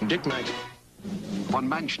 Dick Mack. Von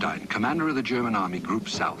Manstein, commander of the German Army Group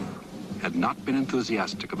South, had not been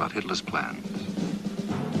enthusiastic about Hitler's plans.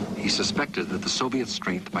 He suspected that the Soviet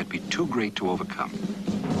strength might be too great to overcome.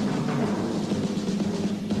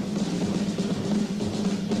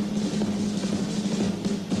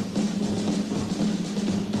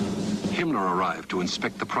 Himmler arrived to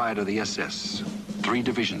inspect the pride of the SS, 3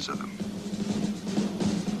 divisions of them.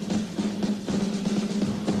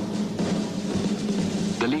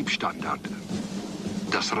 The Liebstandarte,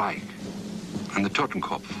 Das Reich, and the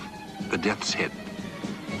Totenkopf, the Death's Head.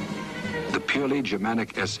 The purely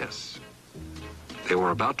Germanic SS. They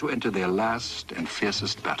were about to enter their last and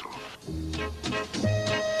fiercest battle.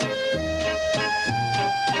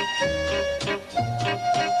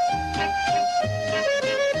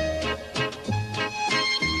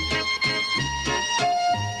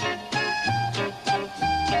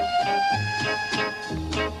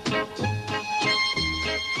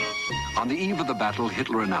 On the eve of the battle,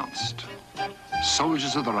 Hitler announced,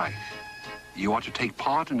 "Soldiers of the Reich, you are to take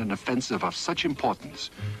part in an offensive of such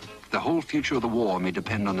importance, the whole future of the war may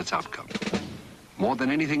depend on its outcome. More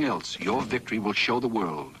than anything else, your victory will show the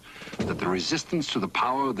world that the resistance to the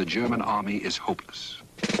power of the German army is hopeless."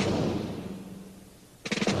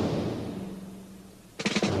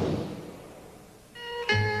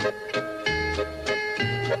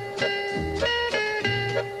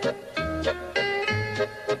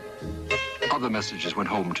 Other messages went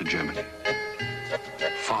home to Germany.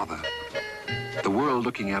 Father, the world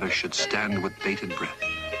looking at us should stand with bated breath.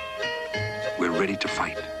 We're ready to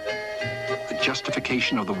fight. The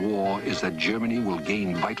justification of the war is that Germany will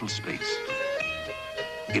gain vital space.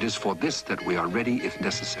 It is for this that we are ready, if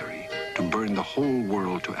necessary, to burn the whole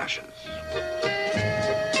world to ashes.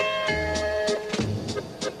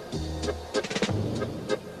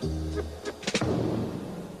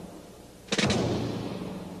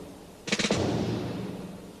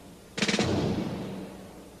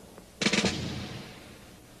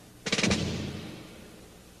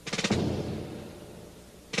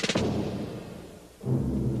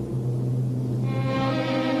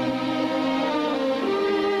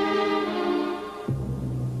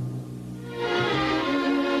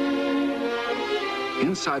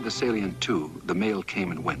 Inside the salient, too, the mail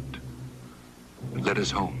came and went.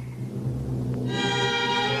 Letters home.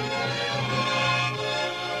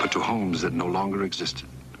 But to homes that no longer existed.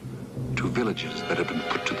 To villages that had been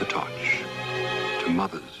put to the torch. To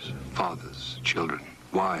mothers, fathers, children,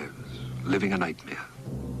 wives, living a nightmare.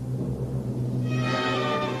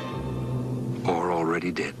 Or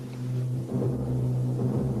already dead.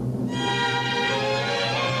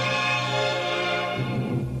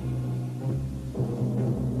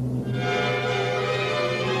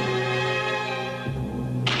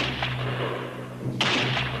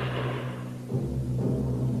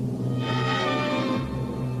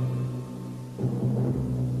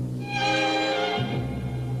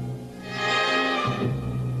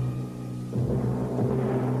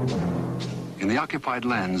 occupied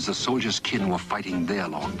lands, the soldiers' kin were fighting their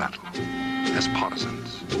long battle as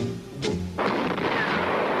partisans.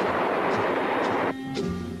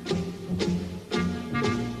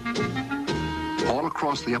 All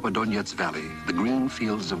across the upper Donetsk Valley, the green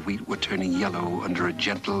fields of wheat were turning yellow under a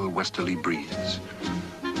gentle westerly breeze.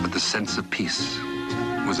 But the sense of peace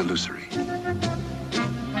was illusory.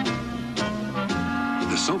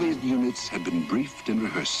 The Soviet units had been briefed and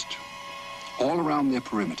rehearsed. All around their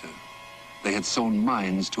perimeter, they had sown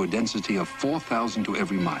mines to a density of 4,000 to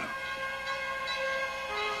every mile.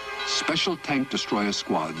 Special tank destroyer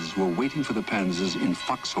squads were waiting for the panzers in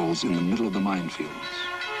foxholes in the middle of the minefields.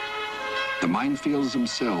 The minefields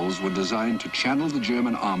themselves were designed to channel the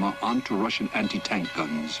German armor onto Russian anti-tank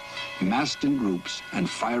guns, massed in groups and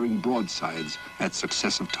firing broadsides at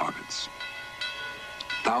successive targets.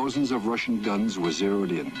 Thousands of Russian guns were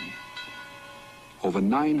zeroed in. Over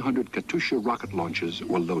 900 Katyusha rocket launchers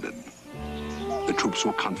were loaded. The troops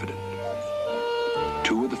were confident.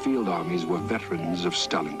 Two of the field armies were veterans of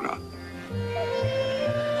Stalingrad.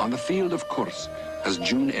 On the field of Kursk, as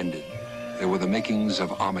June ended, there were the makings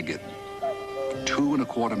of Armageddon.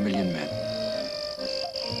 2.25 million men,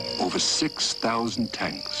 over 6,000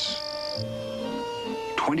 tanks,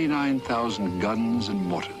 29,000 guns and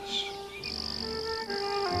mortars,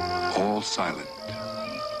 all silent,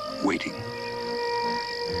 waiting.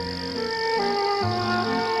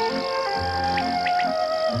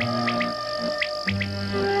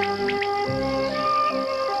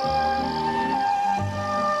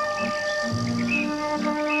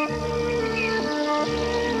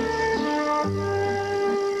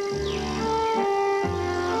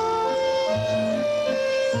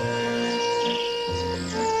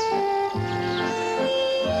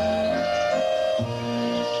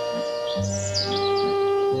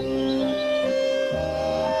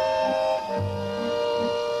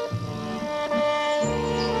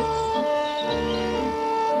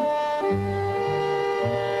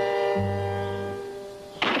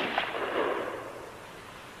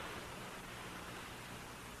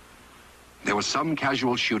 There was some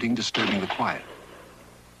casual shooting disturbing the quiet.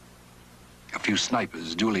 A few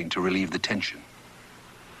snipers dueling to relieve the tension.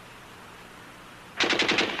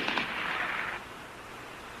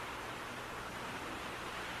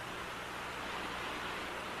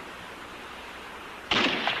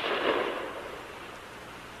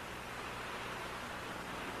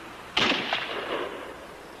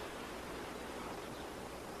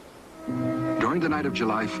 During the night of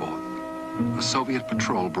July 4th, a Soviet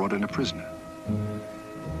patrol brought in a prisoner.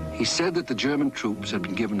 He said that the German troops had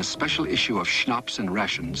been given a special issue of schnapps and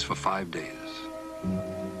rations for 5 days.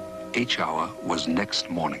 H hour was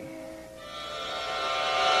next morning.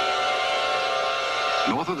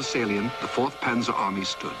 North of the salient, the 4th Panzer Army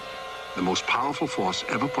stood, the most powerful force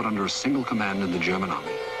ever put under a single command in the German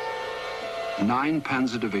army. 9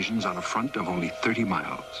 panzer divisions on a front of only 30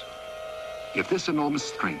 miles. If this enormous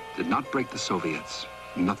strength did not break the Soviets,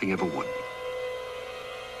 nothing ever would.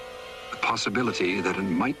 The possibility that it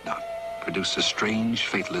might not produced a strange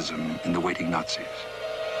fatalism in the waiting Nazis.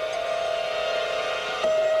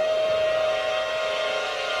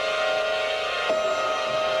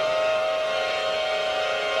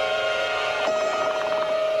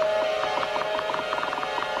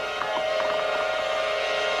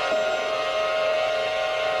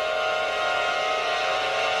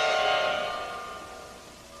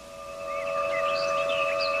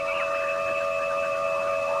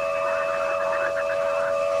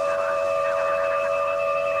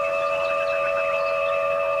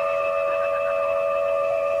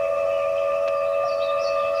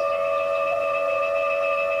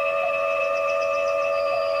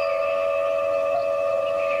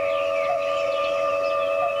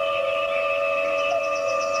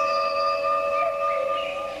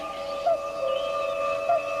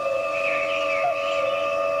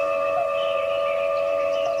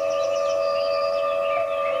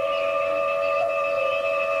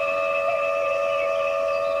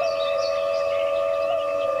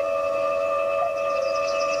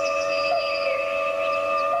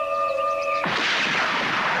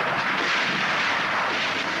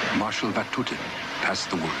 Marshal Vatutin passed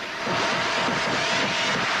the word.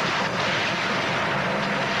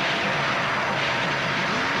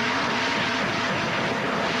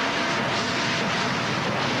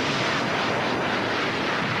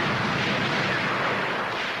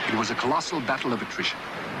 It was a colossal battle of attrition.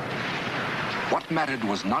 What mattered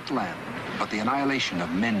was not land, but the annihilation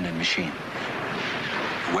of men and machine.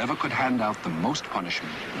 Whoever could hand out the most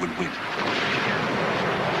punishment would win.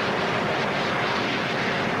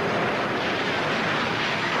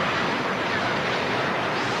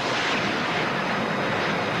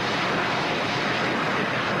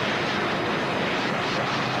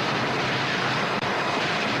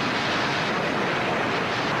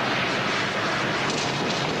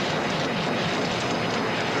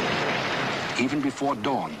 Even before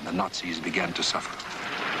dawn, the Nazis began to suffer.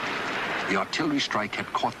 The artillery strike had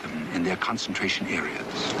caught them in their concentration areas.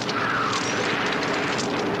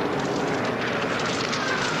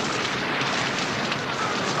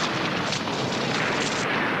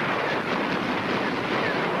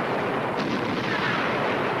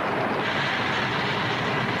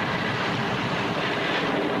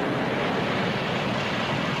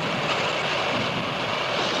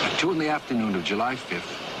 At 2 in the afternoon of July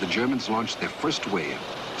 5th, the Germans launched their first wave,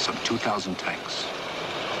 some 2,000 tanks.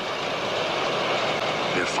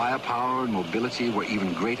 Their firepower and mobility were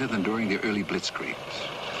even greater than during the early blitzkriegs.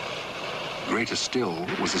 Greater still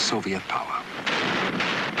was the Soviet power.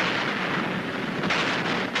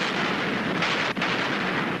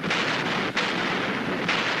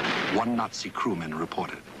 One Nazi crewman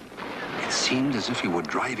reported, "It seemed as if he were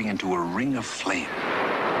driving into a ring of flame."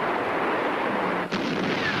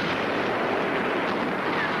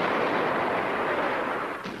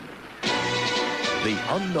 The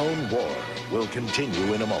unknown war will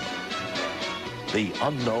continue in a moment. The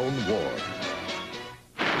unknown war.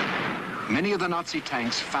 Many of the Nazi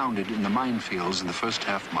tanks foundered in the minefields in the first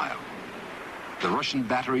half mile. The Russian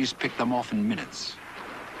batteries picked them off in minutes.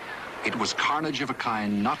 It was carnage of a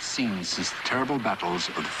kind not seen since the terrible battles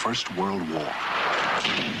of the First World War.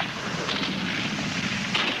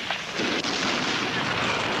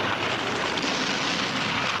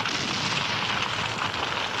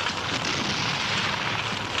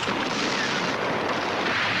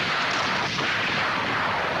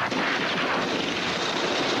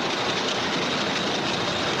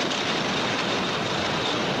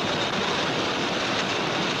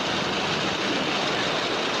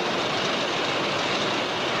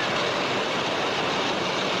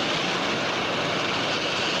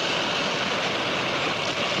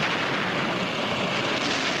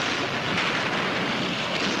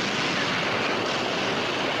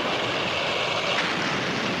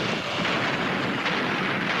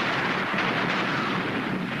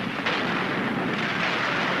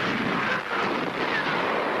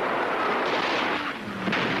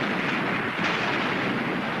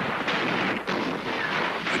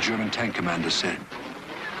 German tank commander said,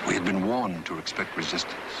 "We had been warned to expect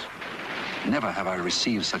resistance. Never have I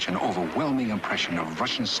received such an overwhelming impression of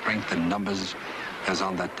Russian strength and numbers as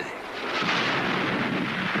on that day."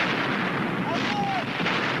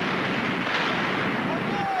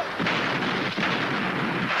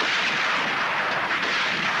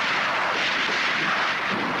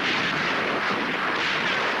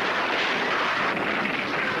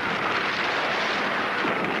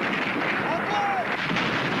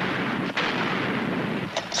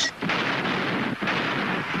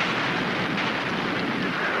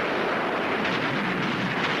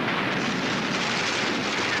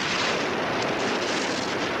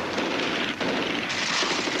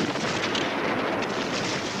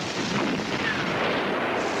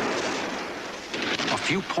 A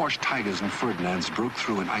few Porsche Tigers and Ferdinands broke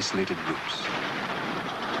through in isolated groups.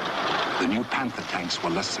 The new Panther tanks were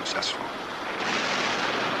less successful.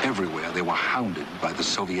 Everywhere they were hounded by the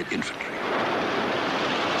Soviet infantry.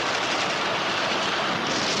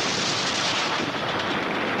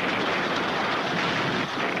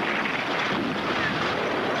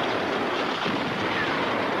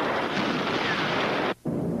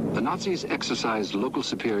 The Nazis exercised local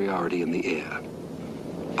superiority in the air.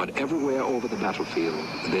 But everywhere over the battlefield,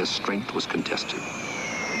 their strength was contested.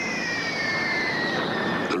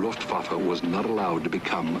 The Luftwaffe was not allowed to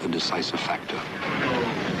become a decisive factor.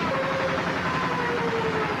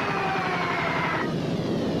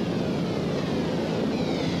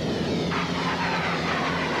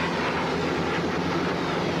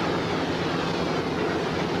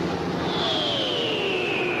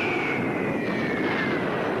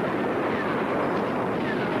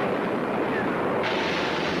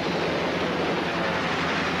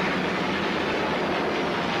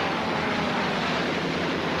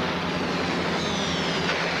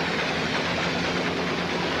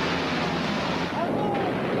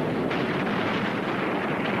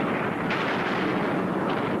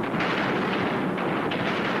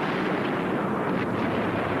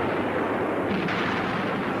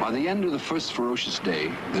 By the end of the first ferocious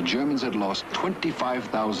day, the Germans had lost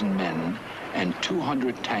 25,000 men and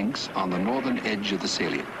 200 tanks on the northern edge of the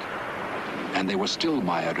salient. And they were still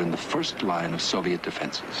mired in the first line of Soviet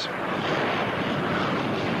defenses.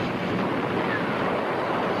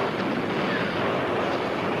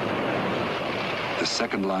 The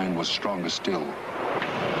second line was stronger still.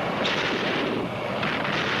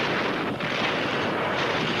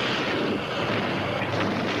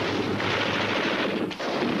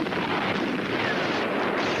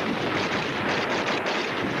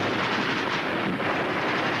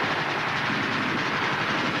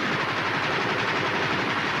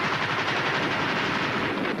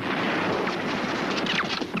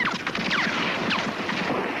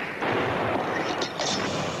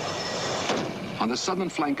 southern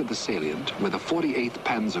flank of the salient, where the 48th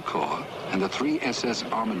Panzer Corps and the 3 SS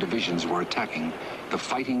armored divisions were attacking, the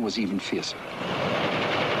fighting was even fiercer.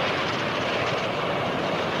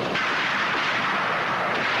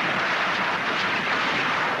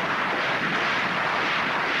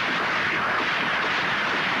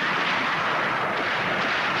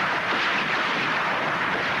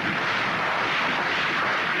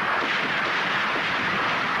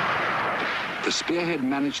 The spearhead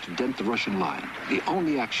managed to dent the Russian line, the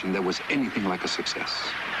only action that was anything like a success.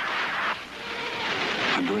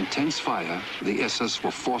 Under intense fire, the SS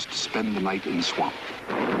were forced to spend the night in the swamp.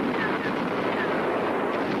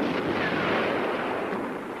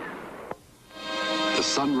 The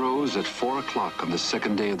sun rose at 4 o'clock on the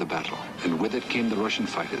second day of the battle, and with it came the Russian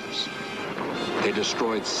fighters. They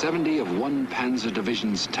destroyed 70 of 1 Panzer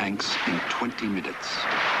Division's tanks in 20 minutes.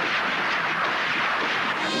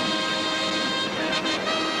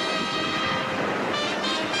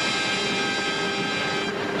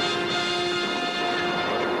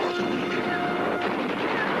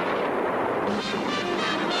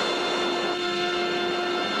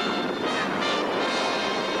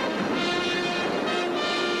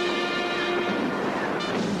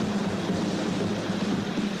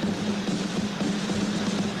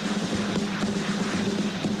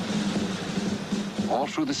 All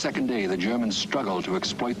through the second day, the Germans struggled to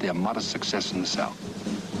exploit their modest success in the south.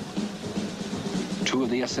 2 of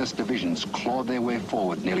the SS divisions clawed their way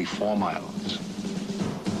forward nearly 4 miles.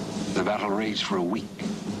 The battle raged for a week.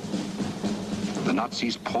 The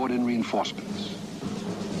Nazis poured in reinforcements.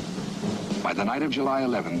 By the night of July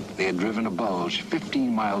 11th, they had driven a bulge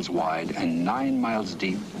 15 miles wide and 9 miles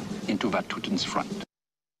deep into Vatutin's front.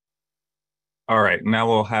 All right, now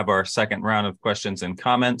we'll have our second round of questions and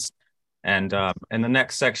comments. And in the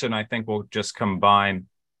next section, I think we'll just combine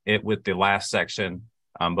it with the last section,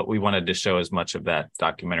 but we wanted to show as much of that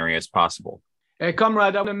documentary as possible. Hey,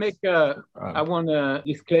 comrade, I want to make a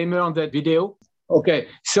disclaimer on that video. Okay,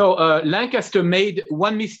 so Lancaster made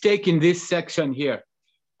one mistake in this section here.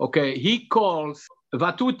 Okay, he calls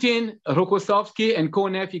Vatutin, Rokossovsky, and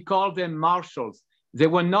Konev, he called them marshals. They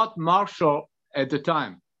were not marshal at the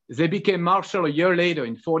time. They became marshal a year later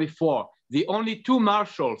in 1944. The only 2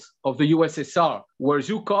 marshals of the USSR were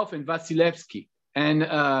Zhukov and Vasilevsky.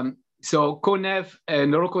 And so Konev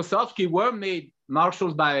and Rokossovsky were made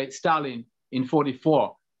marshals by Stalin in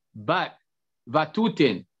 1944. But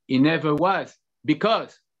Vatutin, he never was,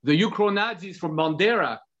 because the Ukro-Nazis from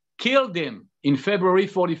Bandera killed him in February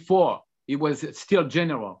 1944. He was still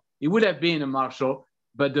general. He would have been a marshal,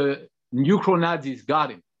 but the Ukro-Nazis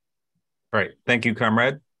got him. Right. Thank you,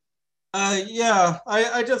 comrade. Yeah,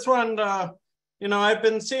 I just wanted to, I've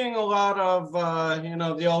been seeing a lot of,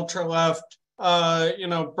 the ultra left,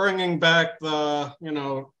 bringing back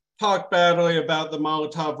the, talk badly about the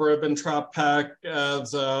Molotov-Ribbentrop Pact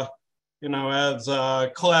as,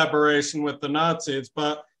 as collaboration with the Nazis.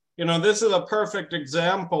 But, this is a perfect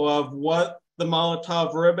example of what the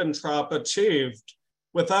Molotov-Ribbentrop achieved.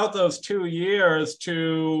 Without those 2 years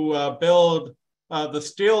to build the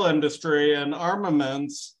steel industry and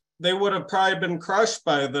armaments, they would have probably been crushed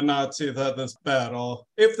by the Nazis at this battle,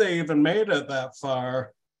 if they even made it that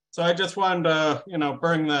far. So I just wanted to,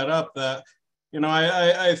 bring that up, that,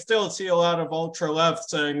 I still see a lot of ultra-left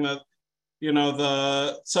saying that,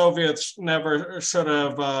 the Soviets never should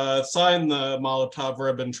have signed the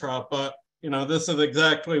Molotov-Ribbentrop, but, this is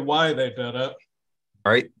exactly why they did it.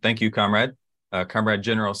 All right. Thank you, comrade. Comrade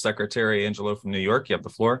General Secretary Angelo from New York, you have the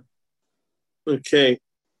floor. Okay.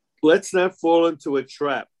 Let's not fall into a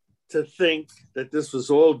trap to think that this was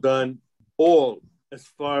all done, as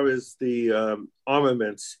far as the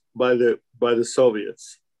armaments by the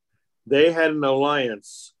Soviets. They had an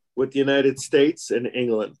alliance with the United States and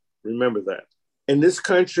England. Remember that. In this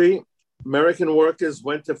country, American workers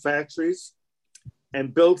went to factories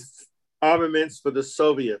and built armaments for the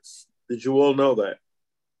Soviets. Did you all know that?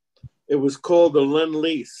 It was called the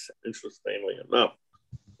Lend-Lease, interestingly enough.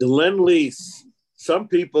 The Lend-Lease, some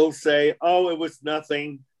people say, oh, it was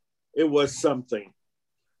nothing. It was something.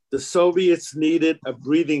 The Soviets needed a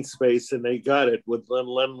breathing space, and they got it with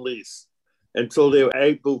Lend-Lease until they were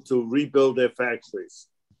able to rebuild their factories.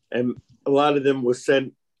 And a lot of them were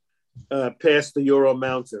sent past the Ural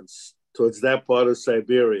Mountains towards that part of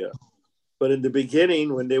Siberia. But in the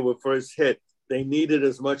beginning, when they were first hit, they needed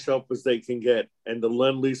as much help as they can get. And the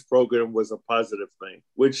Lend-Lease program was a positive thing,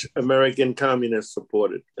 which American communists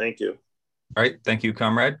supported. Thank you. All right. Thank you,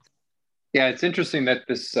 comrade. Yeah, it's interesting that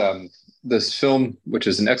this film, which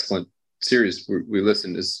is an excellent series we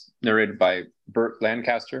listened, is narrated by Burt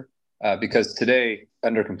Lancaster. because today,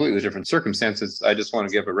 under completely different circumstances, I just want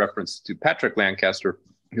to give a reference to Patrick Lancaster,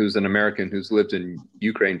 who's an American who's lived in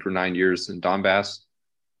Ukraine for 9 years in Donbass.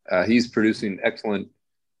 He's producing excellent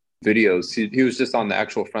videos. He was just on the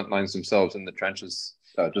actual front lines themselves in the trenches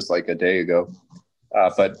just like a day ago.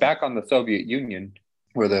 But back on the Soviet Union,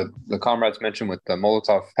 where the comrades mentioned with the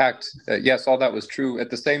Molotov Pact, yes, all that was true. At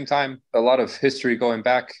the same time, a lot of history going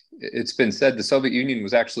back, it's been said the Soviet Union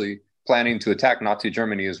was actually planning to attack Nazi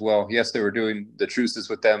Germany as well. Yes, they were doing the truces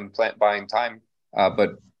with them, buying time.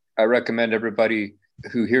 But I recommend everybody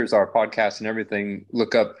who hears our podcast and everything,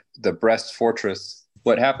 look up the Brest Fortress.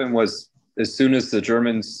 What happened was, as soon as the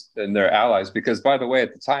Germans and their allies, because by the way,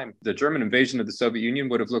 at the time, the German invasion of the Soviet Union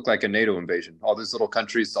would have looked like a NATO invasion. All these little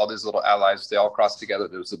countries, all these little allies, they all crossed together.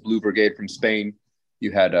 There was the Blue Brigade from Spain.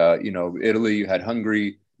 You had, Italy, you had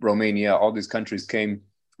Hungary, Romania, all these countries came.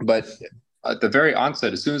 But at the very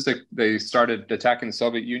onset, as soon as they started attacking the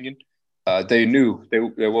Soviet Union, they knew,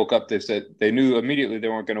 they woke up, they said, they knew immediately they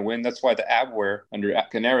weren't going to win. That's why the Abwehr under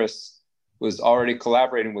Canaris was already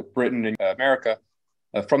collaborating with Britain and America.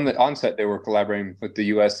 From the onset, they were collaborating with the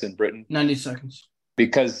U.S. and Britain. 90 seconds.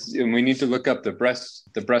 Because we need to look up the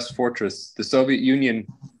Brest Fortress. The Soviet Union,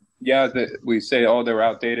 we say, oh, they were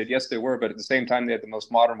outdated. Yes, they were, but at the same time, they had the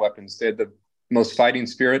most modern weapons. They had the most fighting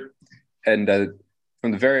spirit. And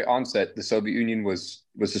from the very onset, the Soviet Union was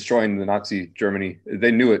destroying the Nazi Germany.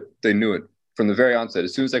 They knew it. They knew it from the very onset.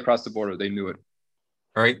 As soon as they crossed the border, they knew it.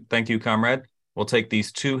 All right. Thank you, comrade. We'll take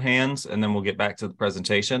these two hands, and then we'll get back to the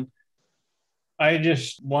presentation. I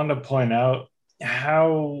just want to point out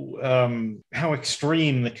how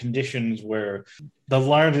extreme the conditions were. The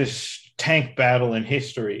largest tank battle in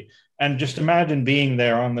history. And just imagine being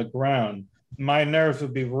there on the ground. My nerves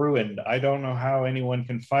would be ruined. I don't know how anyone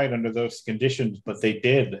can fight under those conditions, but they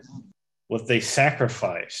did. What they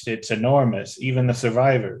sacrificed, it's enormous, even the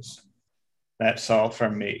survivors. That's all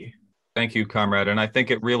from me. Thank you, comrade. And I think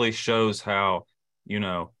it really shows how,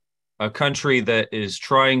 a country that is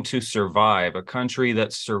trying to survive, a country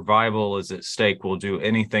that survival is at stake, will do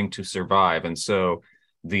anything to survive. And so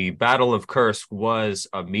the Battle of Kursk was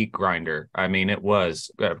a meat grinder. I mean, it was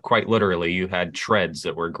quite literally, you had treads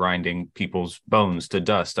that were grinding people's bones to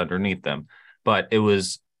dust underneath them. But it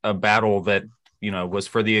was a battle that, was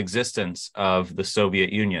for the existence of the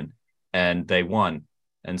Soviet Union, and they won.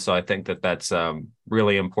 And so I think that that's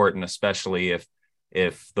really important, especially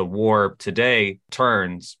if the war today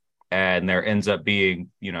turns and there ends up being,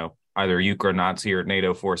 either Ukraine-Nazi or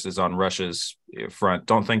NATO forces on Russia's front.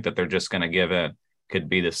 Don't think that they're just going to give in. Could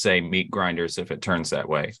be the same meat grinders if it turns that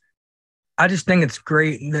way. I just think it's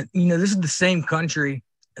great that, this is the same country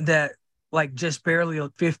that, like, just barely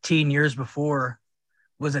 15 years before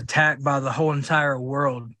was attacked by the whole entire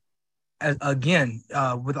world. Again,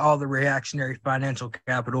 with all the reactionary financial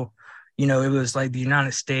capital, it was like the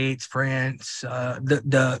United States, France,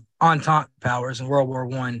 the Entente powers in World War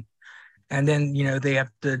I. And then, they have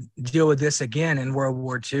to deal with this again in World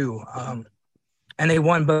War II. And they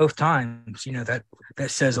won both times. That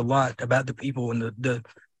says a lot about the people and the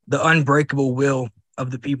unbreakable will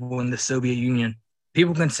of the people in the Soviet Union.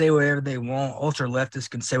 People can say whatever they want. Ultra leftists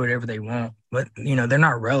can say whatever they want, but, they're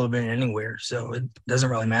not relevant anywhere. So it doesn't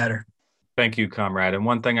really matter. Thank you, comrade. And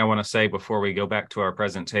one thing I want to say before we go back to our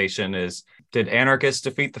presentation is, did anarchists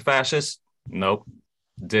defeat the fascists? Nope.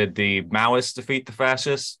 Did the Maoists defeat the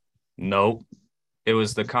fascists? Nope. It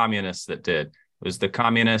was the communists that did. It was the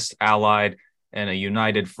communists allied in a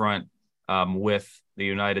united front with the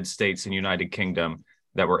United States and United Kingdom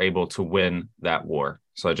that were able to win that war.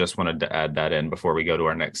 So I just wanted to add that in before we go to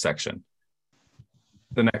our next section.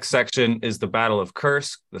 The next section is the Battle of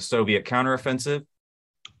Kursk, the Soviet counteroffensive.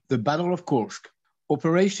 The Battle of Kursk,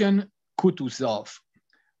 Operation Kutuzov.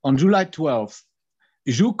 On July 12th,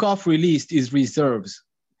 Zhukov released his reserves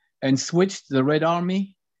and switched the Red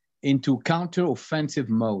Army into counter-offensive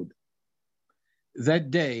mode.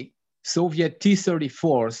 That day, Soviet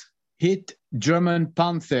T-34s hit German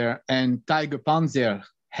Panzer and Tiger Panzer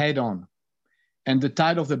head-on, and the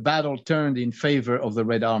tide of the battle turned in favor of the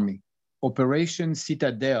Red Army. Operation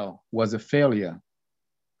Citadel was a failure.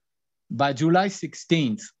 By July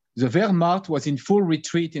 16th, the Wehrmacht was in full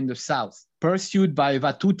retreat in the south, pursued by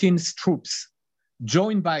Vatutin's troops,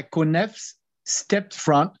 joined by Konev's stepped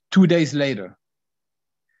front 2 days later.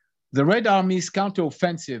 The Red Army's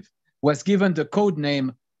counteroffensive was given the code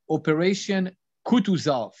name Operation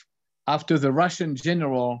Kutuzov, after the Russian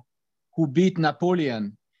general who beat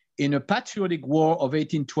Napoleon in a patriotic war of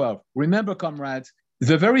 1812. Remember, comrades,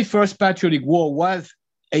 the very first patriotic war was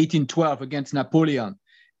 1812 against Napoleon.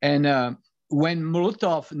 And when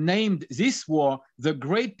Molotov named this war the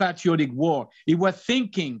Great Patriotic War, he was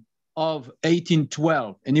thinking of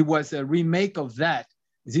 1812, and it was a remake of that,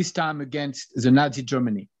 this time against the Nazi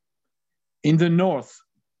Germany. In the north,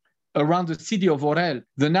 around the city of Orel,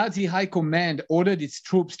 the Nazi high command ordered its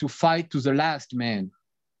troops to fight to the last man.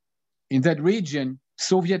 In that region,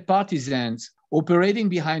 Soviet partisans operating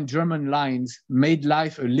behind German lines made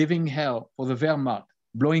life a living hell for the Wehrmacht,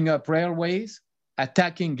 blowing up railways,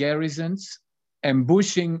 attacking garrisons,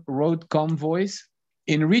 ambushing road convoys.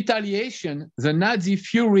 In retaliation, the Nazi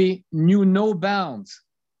fury knew no bounds.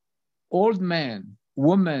 Old men,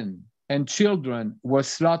 women, and children were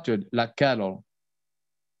slaughtered like cattle.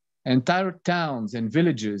 Entire towns and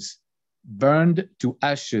villages burned to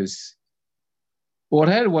ashes.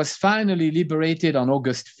 Orel was finally liberated on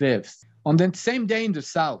August 5th. On that same day in the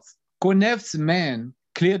south, Konev's men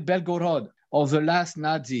cleared Belgorod of the last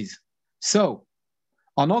Nazis. So,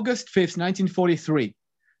 on August 5th, 1943,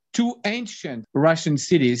 two ancient Russian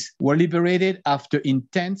cities were liberated after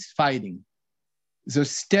intense fighting. The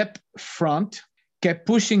steppe front kept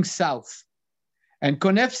pushing south, and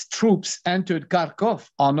Konev's troops entered Kharkov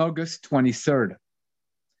on August 23rd.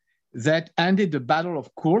 That ended the Battle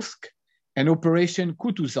of Kursk and Operation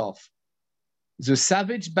Kutuzov. The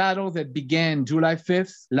savage battle that began July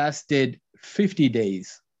 5th lasted 50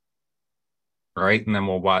 days. All right, and then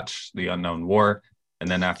we'll watch The Unknown War. And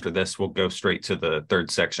then after this, we'll go straight to the third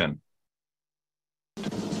section.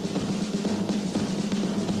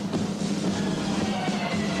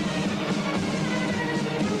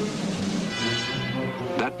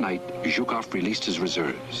 That night, Zhukov released his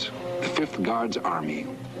reserves, the 5th Guards Army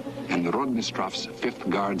and Rodnistrov's 5th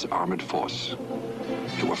Guards Armored Force.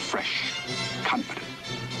 They were fresh, confident,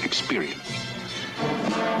 experienced,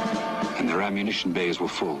 and their ammunition bays were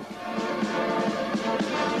full.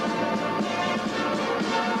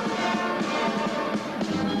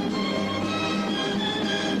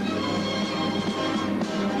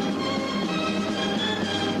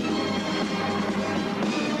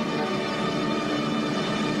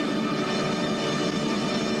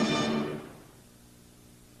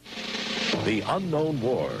 The Unknown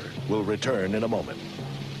War will return in a moment.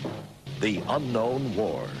 The Unknown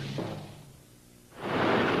War.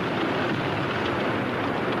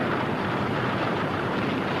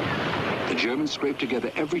 The Germans scraped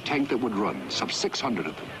together every tank that would run, some 600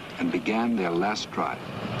 of them, and began their last drive.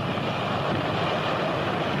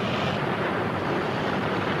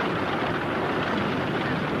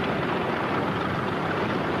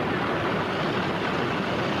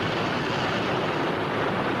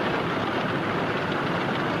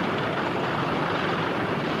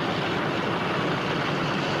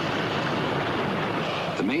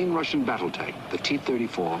 The main Russian battle tank, the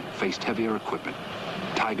T-34, faced heavier equipment,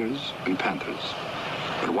 Tigers and Panthers.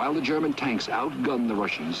 But while the German tanks outgunned the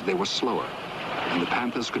Russians, they were slower, and the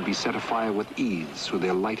Panthers could be set afire with ease through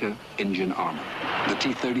their lighter engine armor. The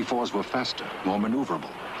T-34s were faster, more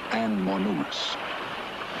maneuverable, and more numerous.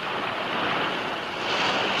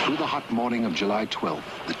 Through the hot morning of July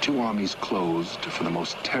 12th, the two armies closed for the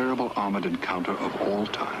most terrible armored encounter of all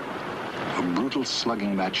time. A brutal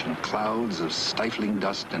slugging match in clouds of stifling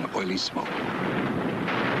dust and oily smoke.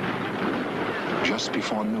 Just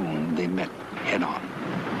before noon, they met head-on.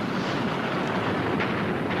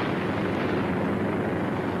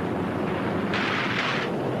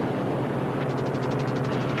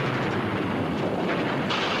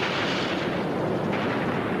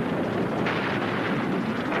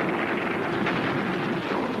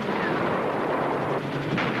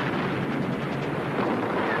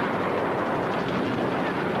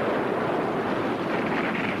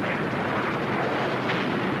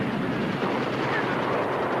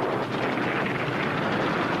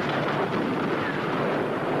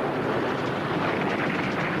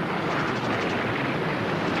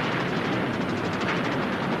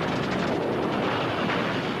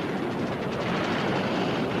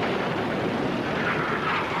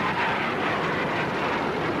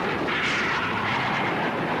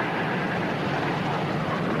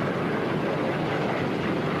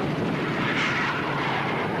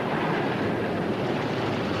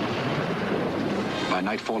 By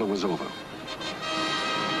nightfall, it was over.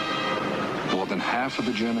 More than half of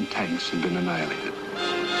the German tanks had been annihilated.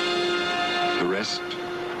 The rest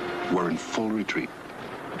were in full retreat.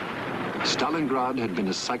 Stalingrad had been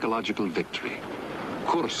a psychological victory.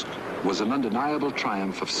 Kursk was an undeniable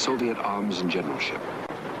triumph of Soviet arms and generalship.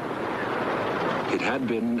 It had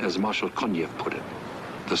been, as Marshal Konev put it,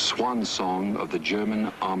 the swan song of the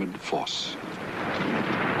German armored force.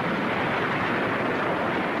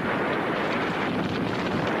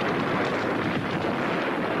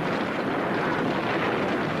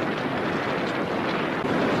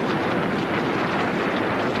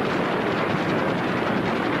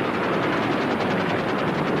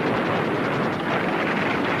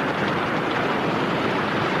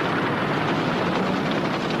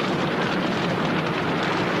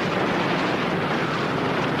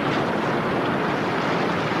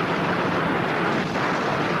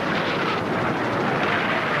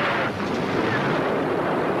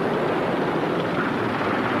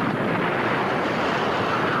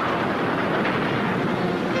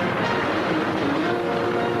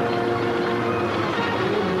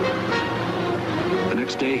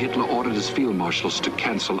 Hitler ordered his field marshals to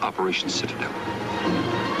cancel Operation Citadel.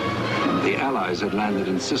 The Allies had landed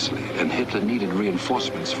in Sicily, and Hitler needed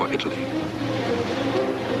reinforcements for Italy.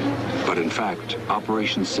 But in fact,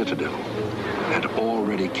 Operation Citadel had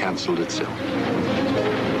already canceled itself.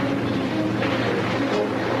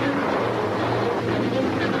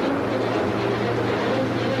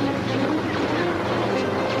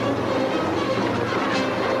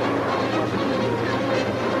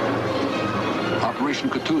 Operation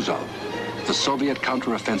Kutuzov, the Soviet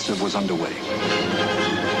counteroffensive was underway.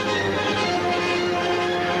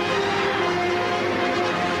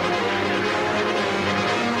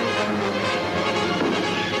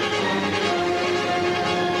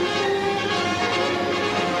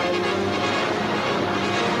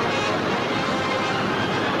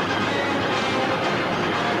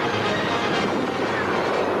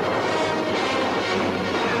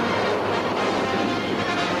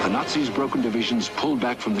 Nazis' broken divisions pulled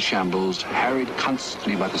back from the shambles, harried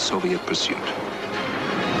constantly by the Soviet pursuit.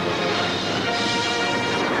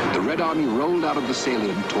 The Red Army rolled out of the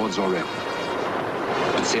salient towards Orel.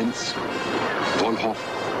 Pszenice, Volhov,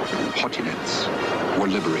 Hotinets were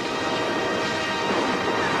liberated.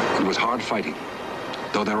 It was hard fighting.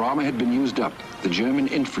 Though their armor had been used up, the German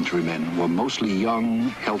infantrymen were mostly young,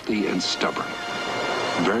 healthy, and stubborn.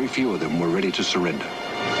 Very few of them were ready to surrender.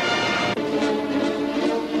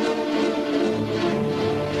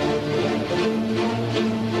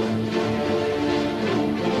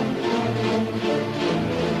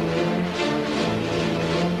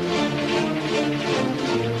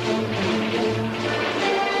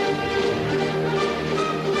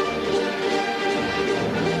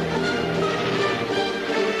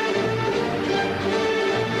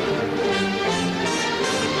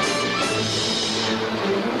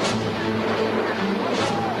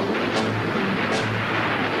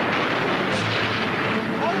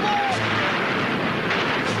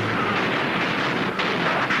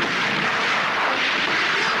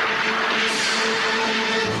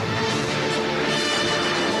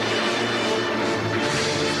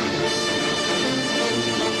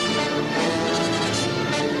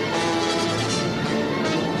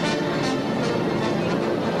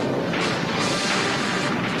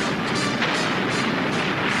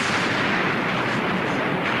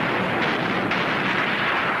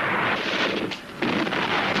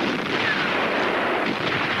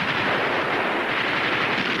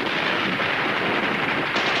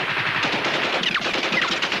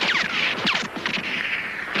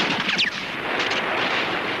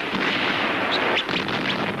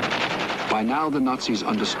 By now, the Nazis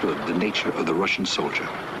understood the nature of the Russian soldier.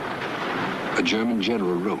 A German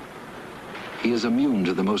general wrote, "He is immune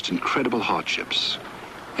to the most incredible hardships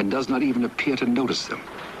and does not even appear to notice them.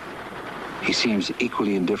 He seems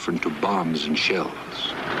equally indifferent to bombs and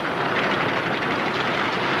shells."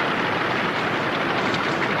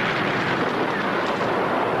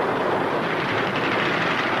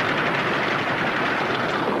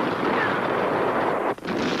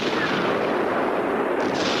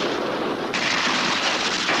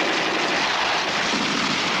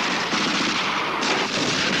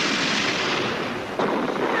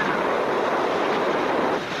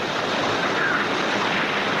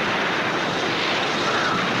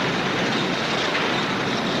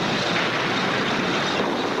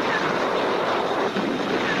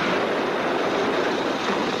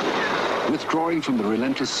 Withdrawing from the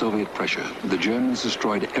relentless Soviet pressure, the Germans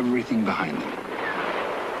destroyed everything behind them.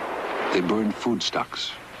 They burned food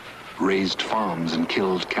stocks, razed farms and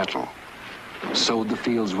killed cattle, sowed the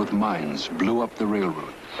fields with mines, blew up the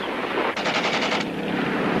railroads.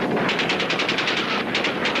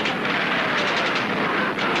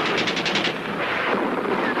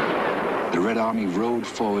 The Red Army rode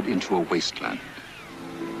forward into a wasteland,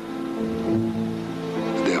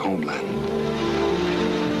 their homeland.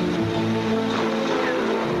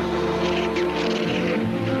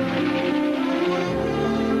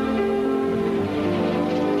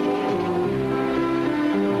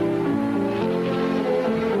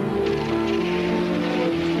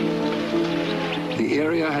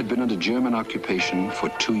 Had been under German occupation for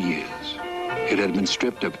 2 years. It had been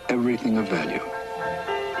stripped of everything of value.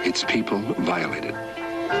 Its people violated.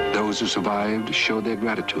 Those who survived showed their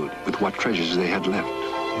gratitude with what treasures they had left.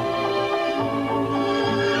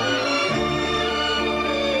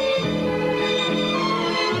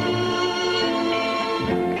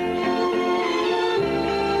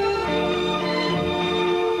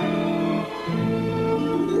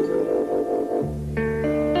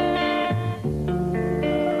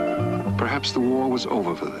 Perhaps the war was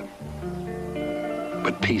over for them,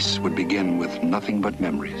 but peace would begin with nothing but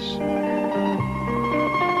memories.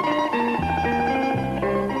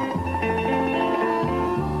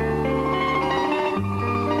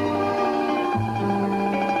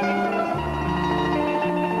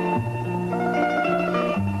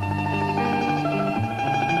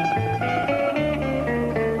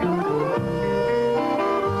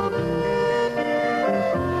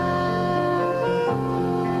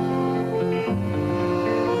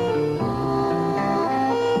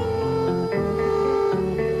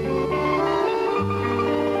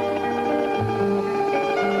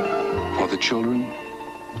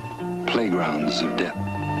 sentence of death.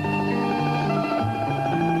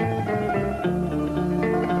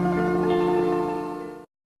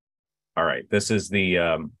 All right, this is the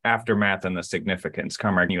aftermath and the significance.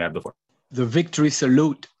 Comrade, you have the floor. The victory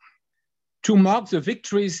salute. To mark the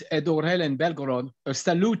victories at Orel and Belgorod, a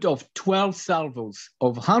salute of 12 salvos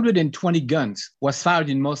of 120 guns was fired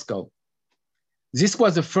in Moscow. This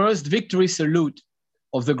was the first victory salute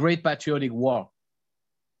of the Great Patriotic War.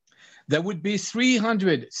 There would be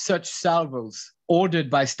 300 such salvos ordered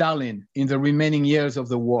by Stalin in the remaining years of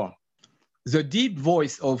the war. The deep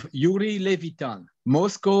voice of Yuri Levitan,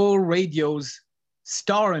 Moscow radio's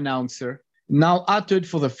star announcer, now uttered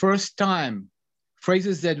for the first time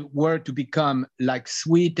phrases that were to become like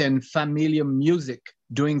sweet and familiar music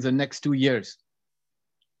during the next 2 years.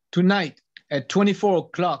 Tonight, at 24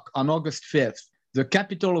 o'clock on August 5th, the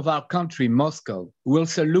capital of our country, Moscow, will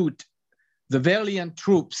salute the valiant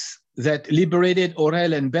troops that liberated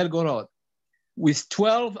Orel and Belgorod with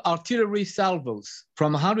 12 artillery salvos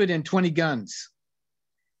from 120 guns.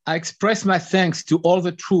 I express my thanks to all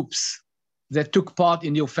the troops that took part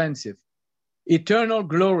in the offensive. Eternal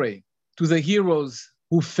glory to the heroes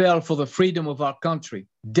who fell for the freedom of our country.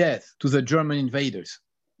 Death to the German invaders.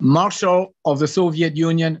 Marshal of the Soviet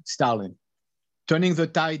Union, Stalin. Turning the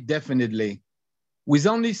tide definitely. With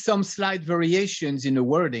only some slight variations in the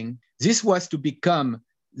wording, this was to become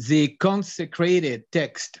the consecrated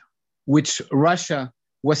text which Russia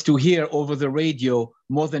was to hear over the radio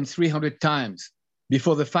more than 300 times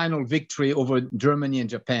before the final victory over Germany and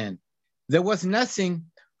Japan. There was nothing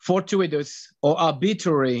fortuitous or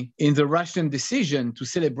arbitrary in the Russian decision to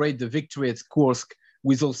celebrate the victory at Kursk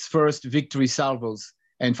with those first victory salvos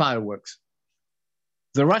and fireworks.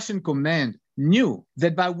 The Russian command knew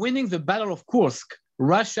that by winning the Battle of Kursk,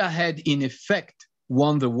 Russia had in effect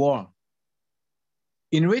won the war.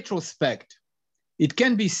 In retrospect, it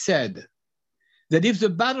can be said that if the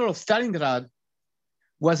Battle of Stalingrad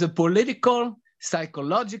was a political,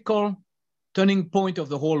 psychological turning point of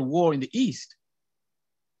the whole war in the East,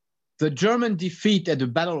 the German defeat at the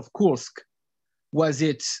Battle of Kursk was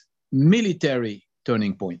its military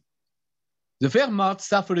turning point. The Wehrmacht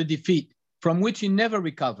suffered a defeat from which it never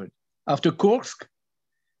recovered. After Kursk,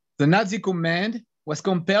 the Nazi command was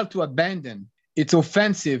compelled to abandon its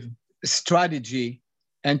offensive strategy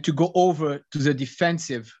and to go over to the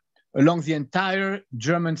defensive along the entire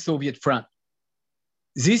German-Soviet front.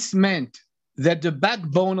 This meant that the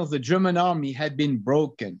backbone of the German army had been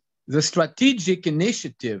broken. The strategic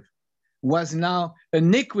initiative was now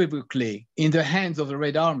unequivocally in the hands of the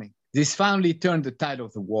Red Army. This finally turned the tide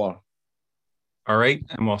of the war. All right,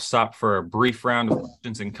 and we'll stop for a brief round of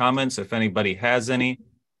questions and comments if anybody has any.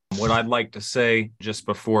 What I'd like to say just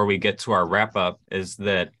before we get to our wrap up is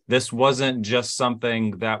that this wasn't just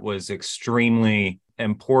something that was extremely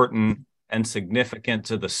important and significant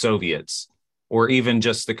to the Soviets or even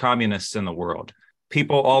just the communists in the world.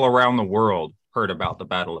 People all around the world heard about the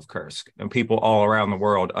Battle of Kursk, and people all around the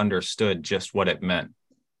world understood just what it meant.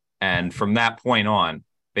 And from that point on,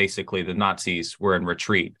 basically the Nazis were in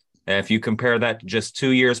retreat. And if you compare that to just 2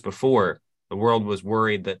 years before, the world was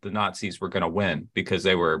worried that the Nazis were going to win because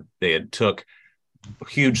they had took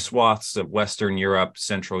huge swaths of Western Europe,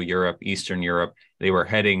 Central Europe, Eastern Europe. They were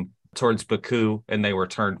heading towards Baku and they were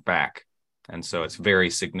turned back. And so it's very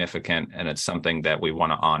significant and it's something that we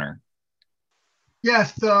want to honor.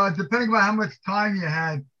 Yes, depending on how much time you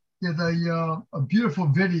had, there's a beautiful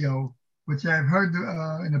video, which I've heard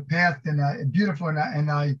in the past, and beautiful,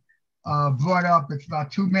 and I brought up. It's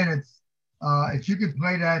about 2 minutes. If you could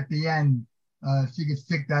play that at the end, if you could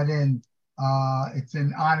stick that in, it's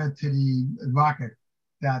in honor to the rocket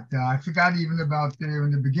that I forgot even about there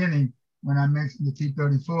in the beginning when I mentioned the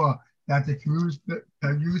T-34, that the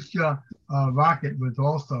Katyusha rocket was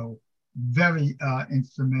also very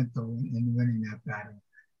instrumental in winning that battle.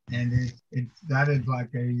 And that is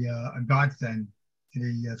like a godsend to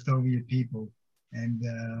the Soviet people. And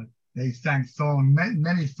they sang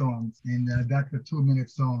many songs, and that's a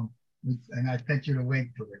 2-minute song. And I sent you the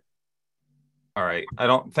link to it. All right. I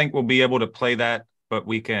don't think we'll be able to play that, but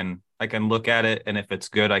I can look at it, and if it's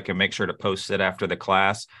good, I can make sure to post it after the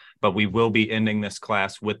class. But we will be ending this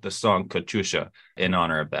class with the song Katyusha in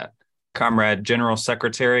honor of that. Comrade General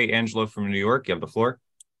Secretary Angelo from New York, you have the floor.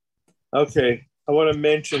 Okay. I want to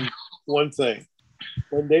mention one thing.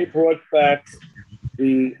 When they brought back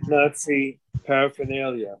the Nazi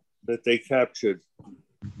paraphernalia that they captured,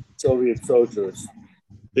 Soviet soldiers,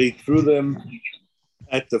 they threw them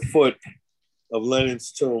at the foot of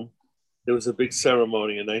Lenin's tomb. There was a big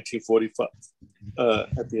ceremony in 1945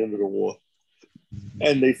 at the end of the war.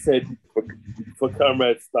 And they said, for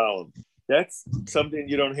Comrade Stalin, That's something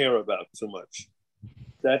you don't hear about so much.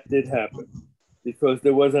 That did happen because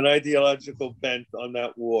there was an ideological bent on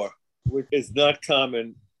that war, which is not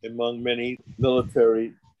common among many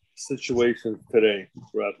military situations today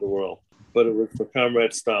throughout the world. But it was for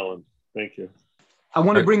Comrade Stalin. Thank you. I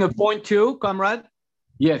want to bring a point too, comrade.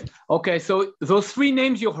 Yes. Okay. So those three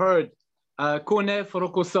names you heard, Konev,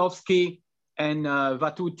 Rokossovsky, and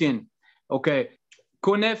Vatutin. Okay.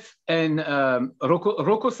 Konev and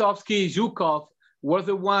Rokossovsky, Zhukov were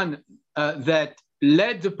the one that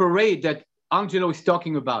led the parade that Angelo is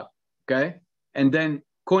talking about. Okay. And then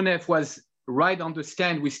Konev was right on the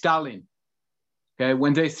stand with Stalin. Okay.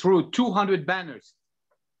 When they threw 200 banners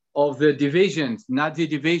of the divisions, Nazi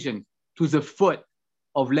division, to the foot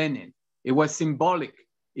of Lenin. It was symbolic.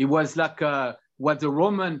 It was like what the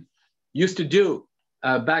Roman used to do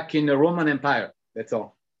back in the Roman Empire. That's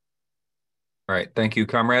all. All right. Thank you,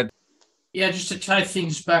 comrade. Yeah, just to tie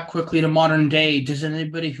things back quickly to modern day, does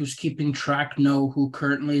anybody who's keeping track know who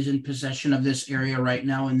currently is in possession of this area right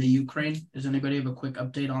now in the Ukraine? Does anybody have a quick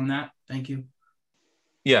update on that? Thank you.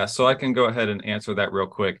 Yeah, so I can go ahead and answer that real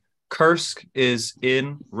quick. Kursk is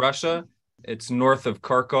in Russia. It's north of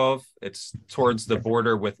Kharkov. It's towards the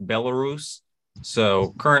border with Belarus.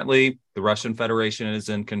 So currently, the Russian Federation is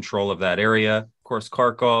in control of that area. Of course,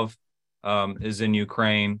 Kharkov is in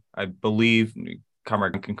Ukraine. I believe,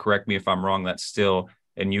 comrade can correct me if I'm wrong, that's still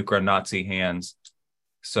in Ukraine Nazi hands.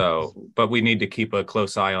 So, but we need to keep a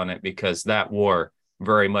close eye on it because that war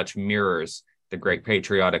very much mirrors the Great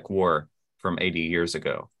Patriotic War from 80 years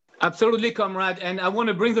ago. Absolutely, comrade. And I want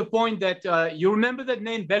to bring the point that you remember that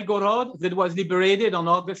name Belgorod that was liberated on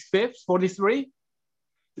August 5th, 43?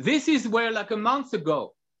 This is where, like a month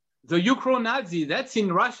ago, the Ukro-Nazi, that's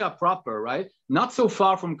in Russia proper, right? Not so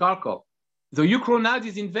far from Kharkov. The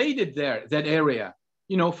Ukro-Nazis invaded there, that area,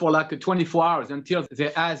 for like 24 hours until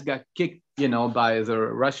their ass got kicked, by the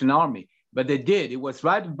Russian army. But they did. It was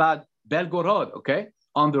right about Belgorod, okay,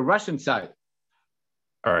 on the Russian side.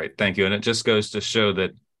 All right, thank you. And it just goes to show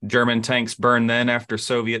that German tanks burned then after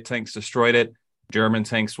Soviet tanks destroyed it. German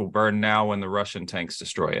tanks will burn now when the Russian tanks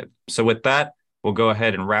destroy it. So with that, we'll go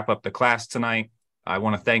ahead and wrap up the class tonight. I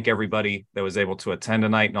want to thank everybody that was able to attend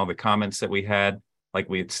tonight and all the comments that we had. Like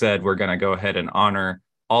we had said, we're going to go ahead and honor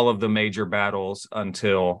all of the major battles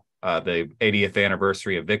until the 80th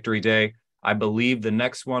anniversary of Victory Day. I believe the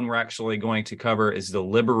next one we're actually going to cover is the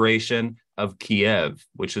liberation of Kiev,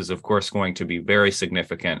 which is, of course, going to be very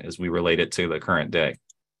significant as we relate it to the current day.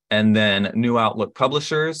 And then New Outlook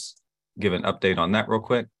Publishers, give an update on that real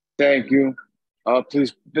quick. Thank you.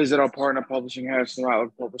 Please visit our partner publishing house,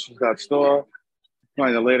 newoutlookpublishers.store.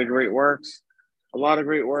 Find a lot of great works,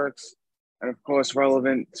 and of course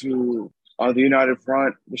relevant to the United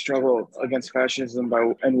Front, The Struggle Against Fascism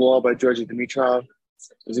and War by Georgy Dimitrov. It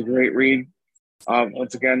was a great read.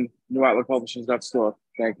 Once again, newoutlookpublishers.store.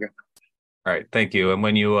 Thank you. All right, thank you. And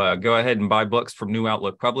when you go ahead and buy books from New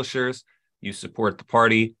Outlook Publishers, you support the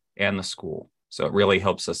party and the school. So it really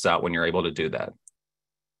helps us out when you're able to do that.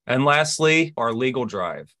 And lastly, our legal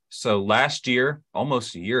drive. So last year,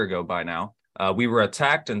 almost a year ago by now, we were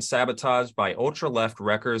attacked and sabotaged by ultra-left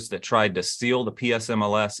wreckers that tried to steal the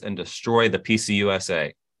PSMLS and destroy the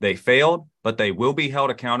PCUSA. They failed, but they will be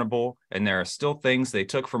held accountable, and there are still things they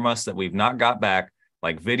took from us that we've not got back,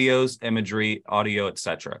 like videos, imagery, audio,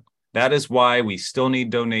 etc. That is why we still need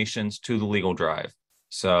donations to the legal drive.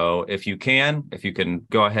 So if you can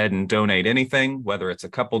go ahead and donate anything, whether it's a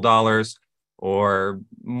couple dollars or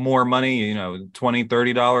more money, $20,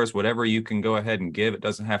 $30, whatever you can go ahead and give. It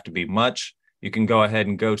doesn't have to be much. You can go ahead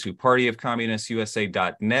and go to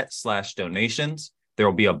partyofcommunistusa.net/donations. There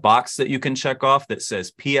will be a box that you can check off that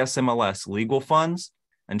says PSMLS legal funds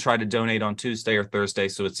and try to donate on Tuesday or Thursday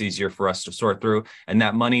so it's easier for us to sort through. And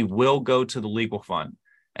that money will go to the legal fund,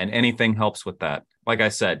 and anything helps with that. Like I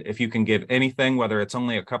said, if you can give anything, whether it's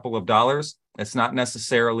only a couple of dollars, it's not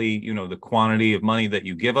necessarily, the quantity of money that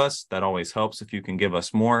you give us. That always helps if you can give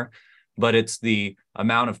us more. But it's the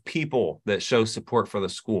amount of people that show support for the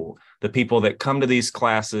school, the people that come to these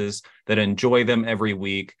classes, that enjoy them every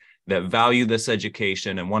week, that value this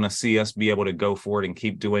education and want to see us be able to go forward and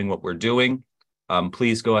keep doing what we're doing.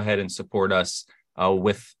 Please go ahead and support us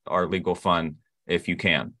with our legal fund if you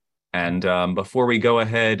can. And before we go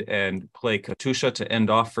ahead and play Katusha to end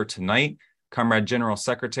off for tonight, Comrade General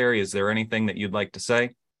Secretary, is there anything that you'd like to say?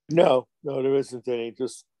 No, there isn't any.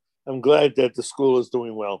 Just I'm glad that the school is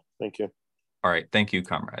doing well. Thank you. All right. Thank you,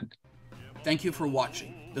 Comrade. Thank you for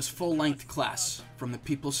watching this full-length class from the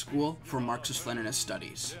People's School for Marxist-Leninist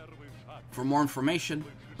Studies. For more information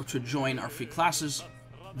or to join our free classes,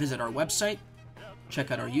 visit our website,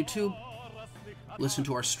 check out our YouTube, listen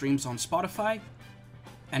to our streams on Spotify,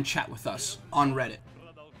 and chat with us on Reddit.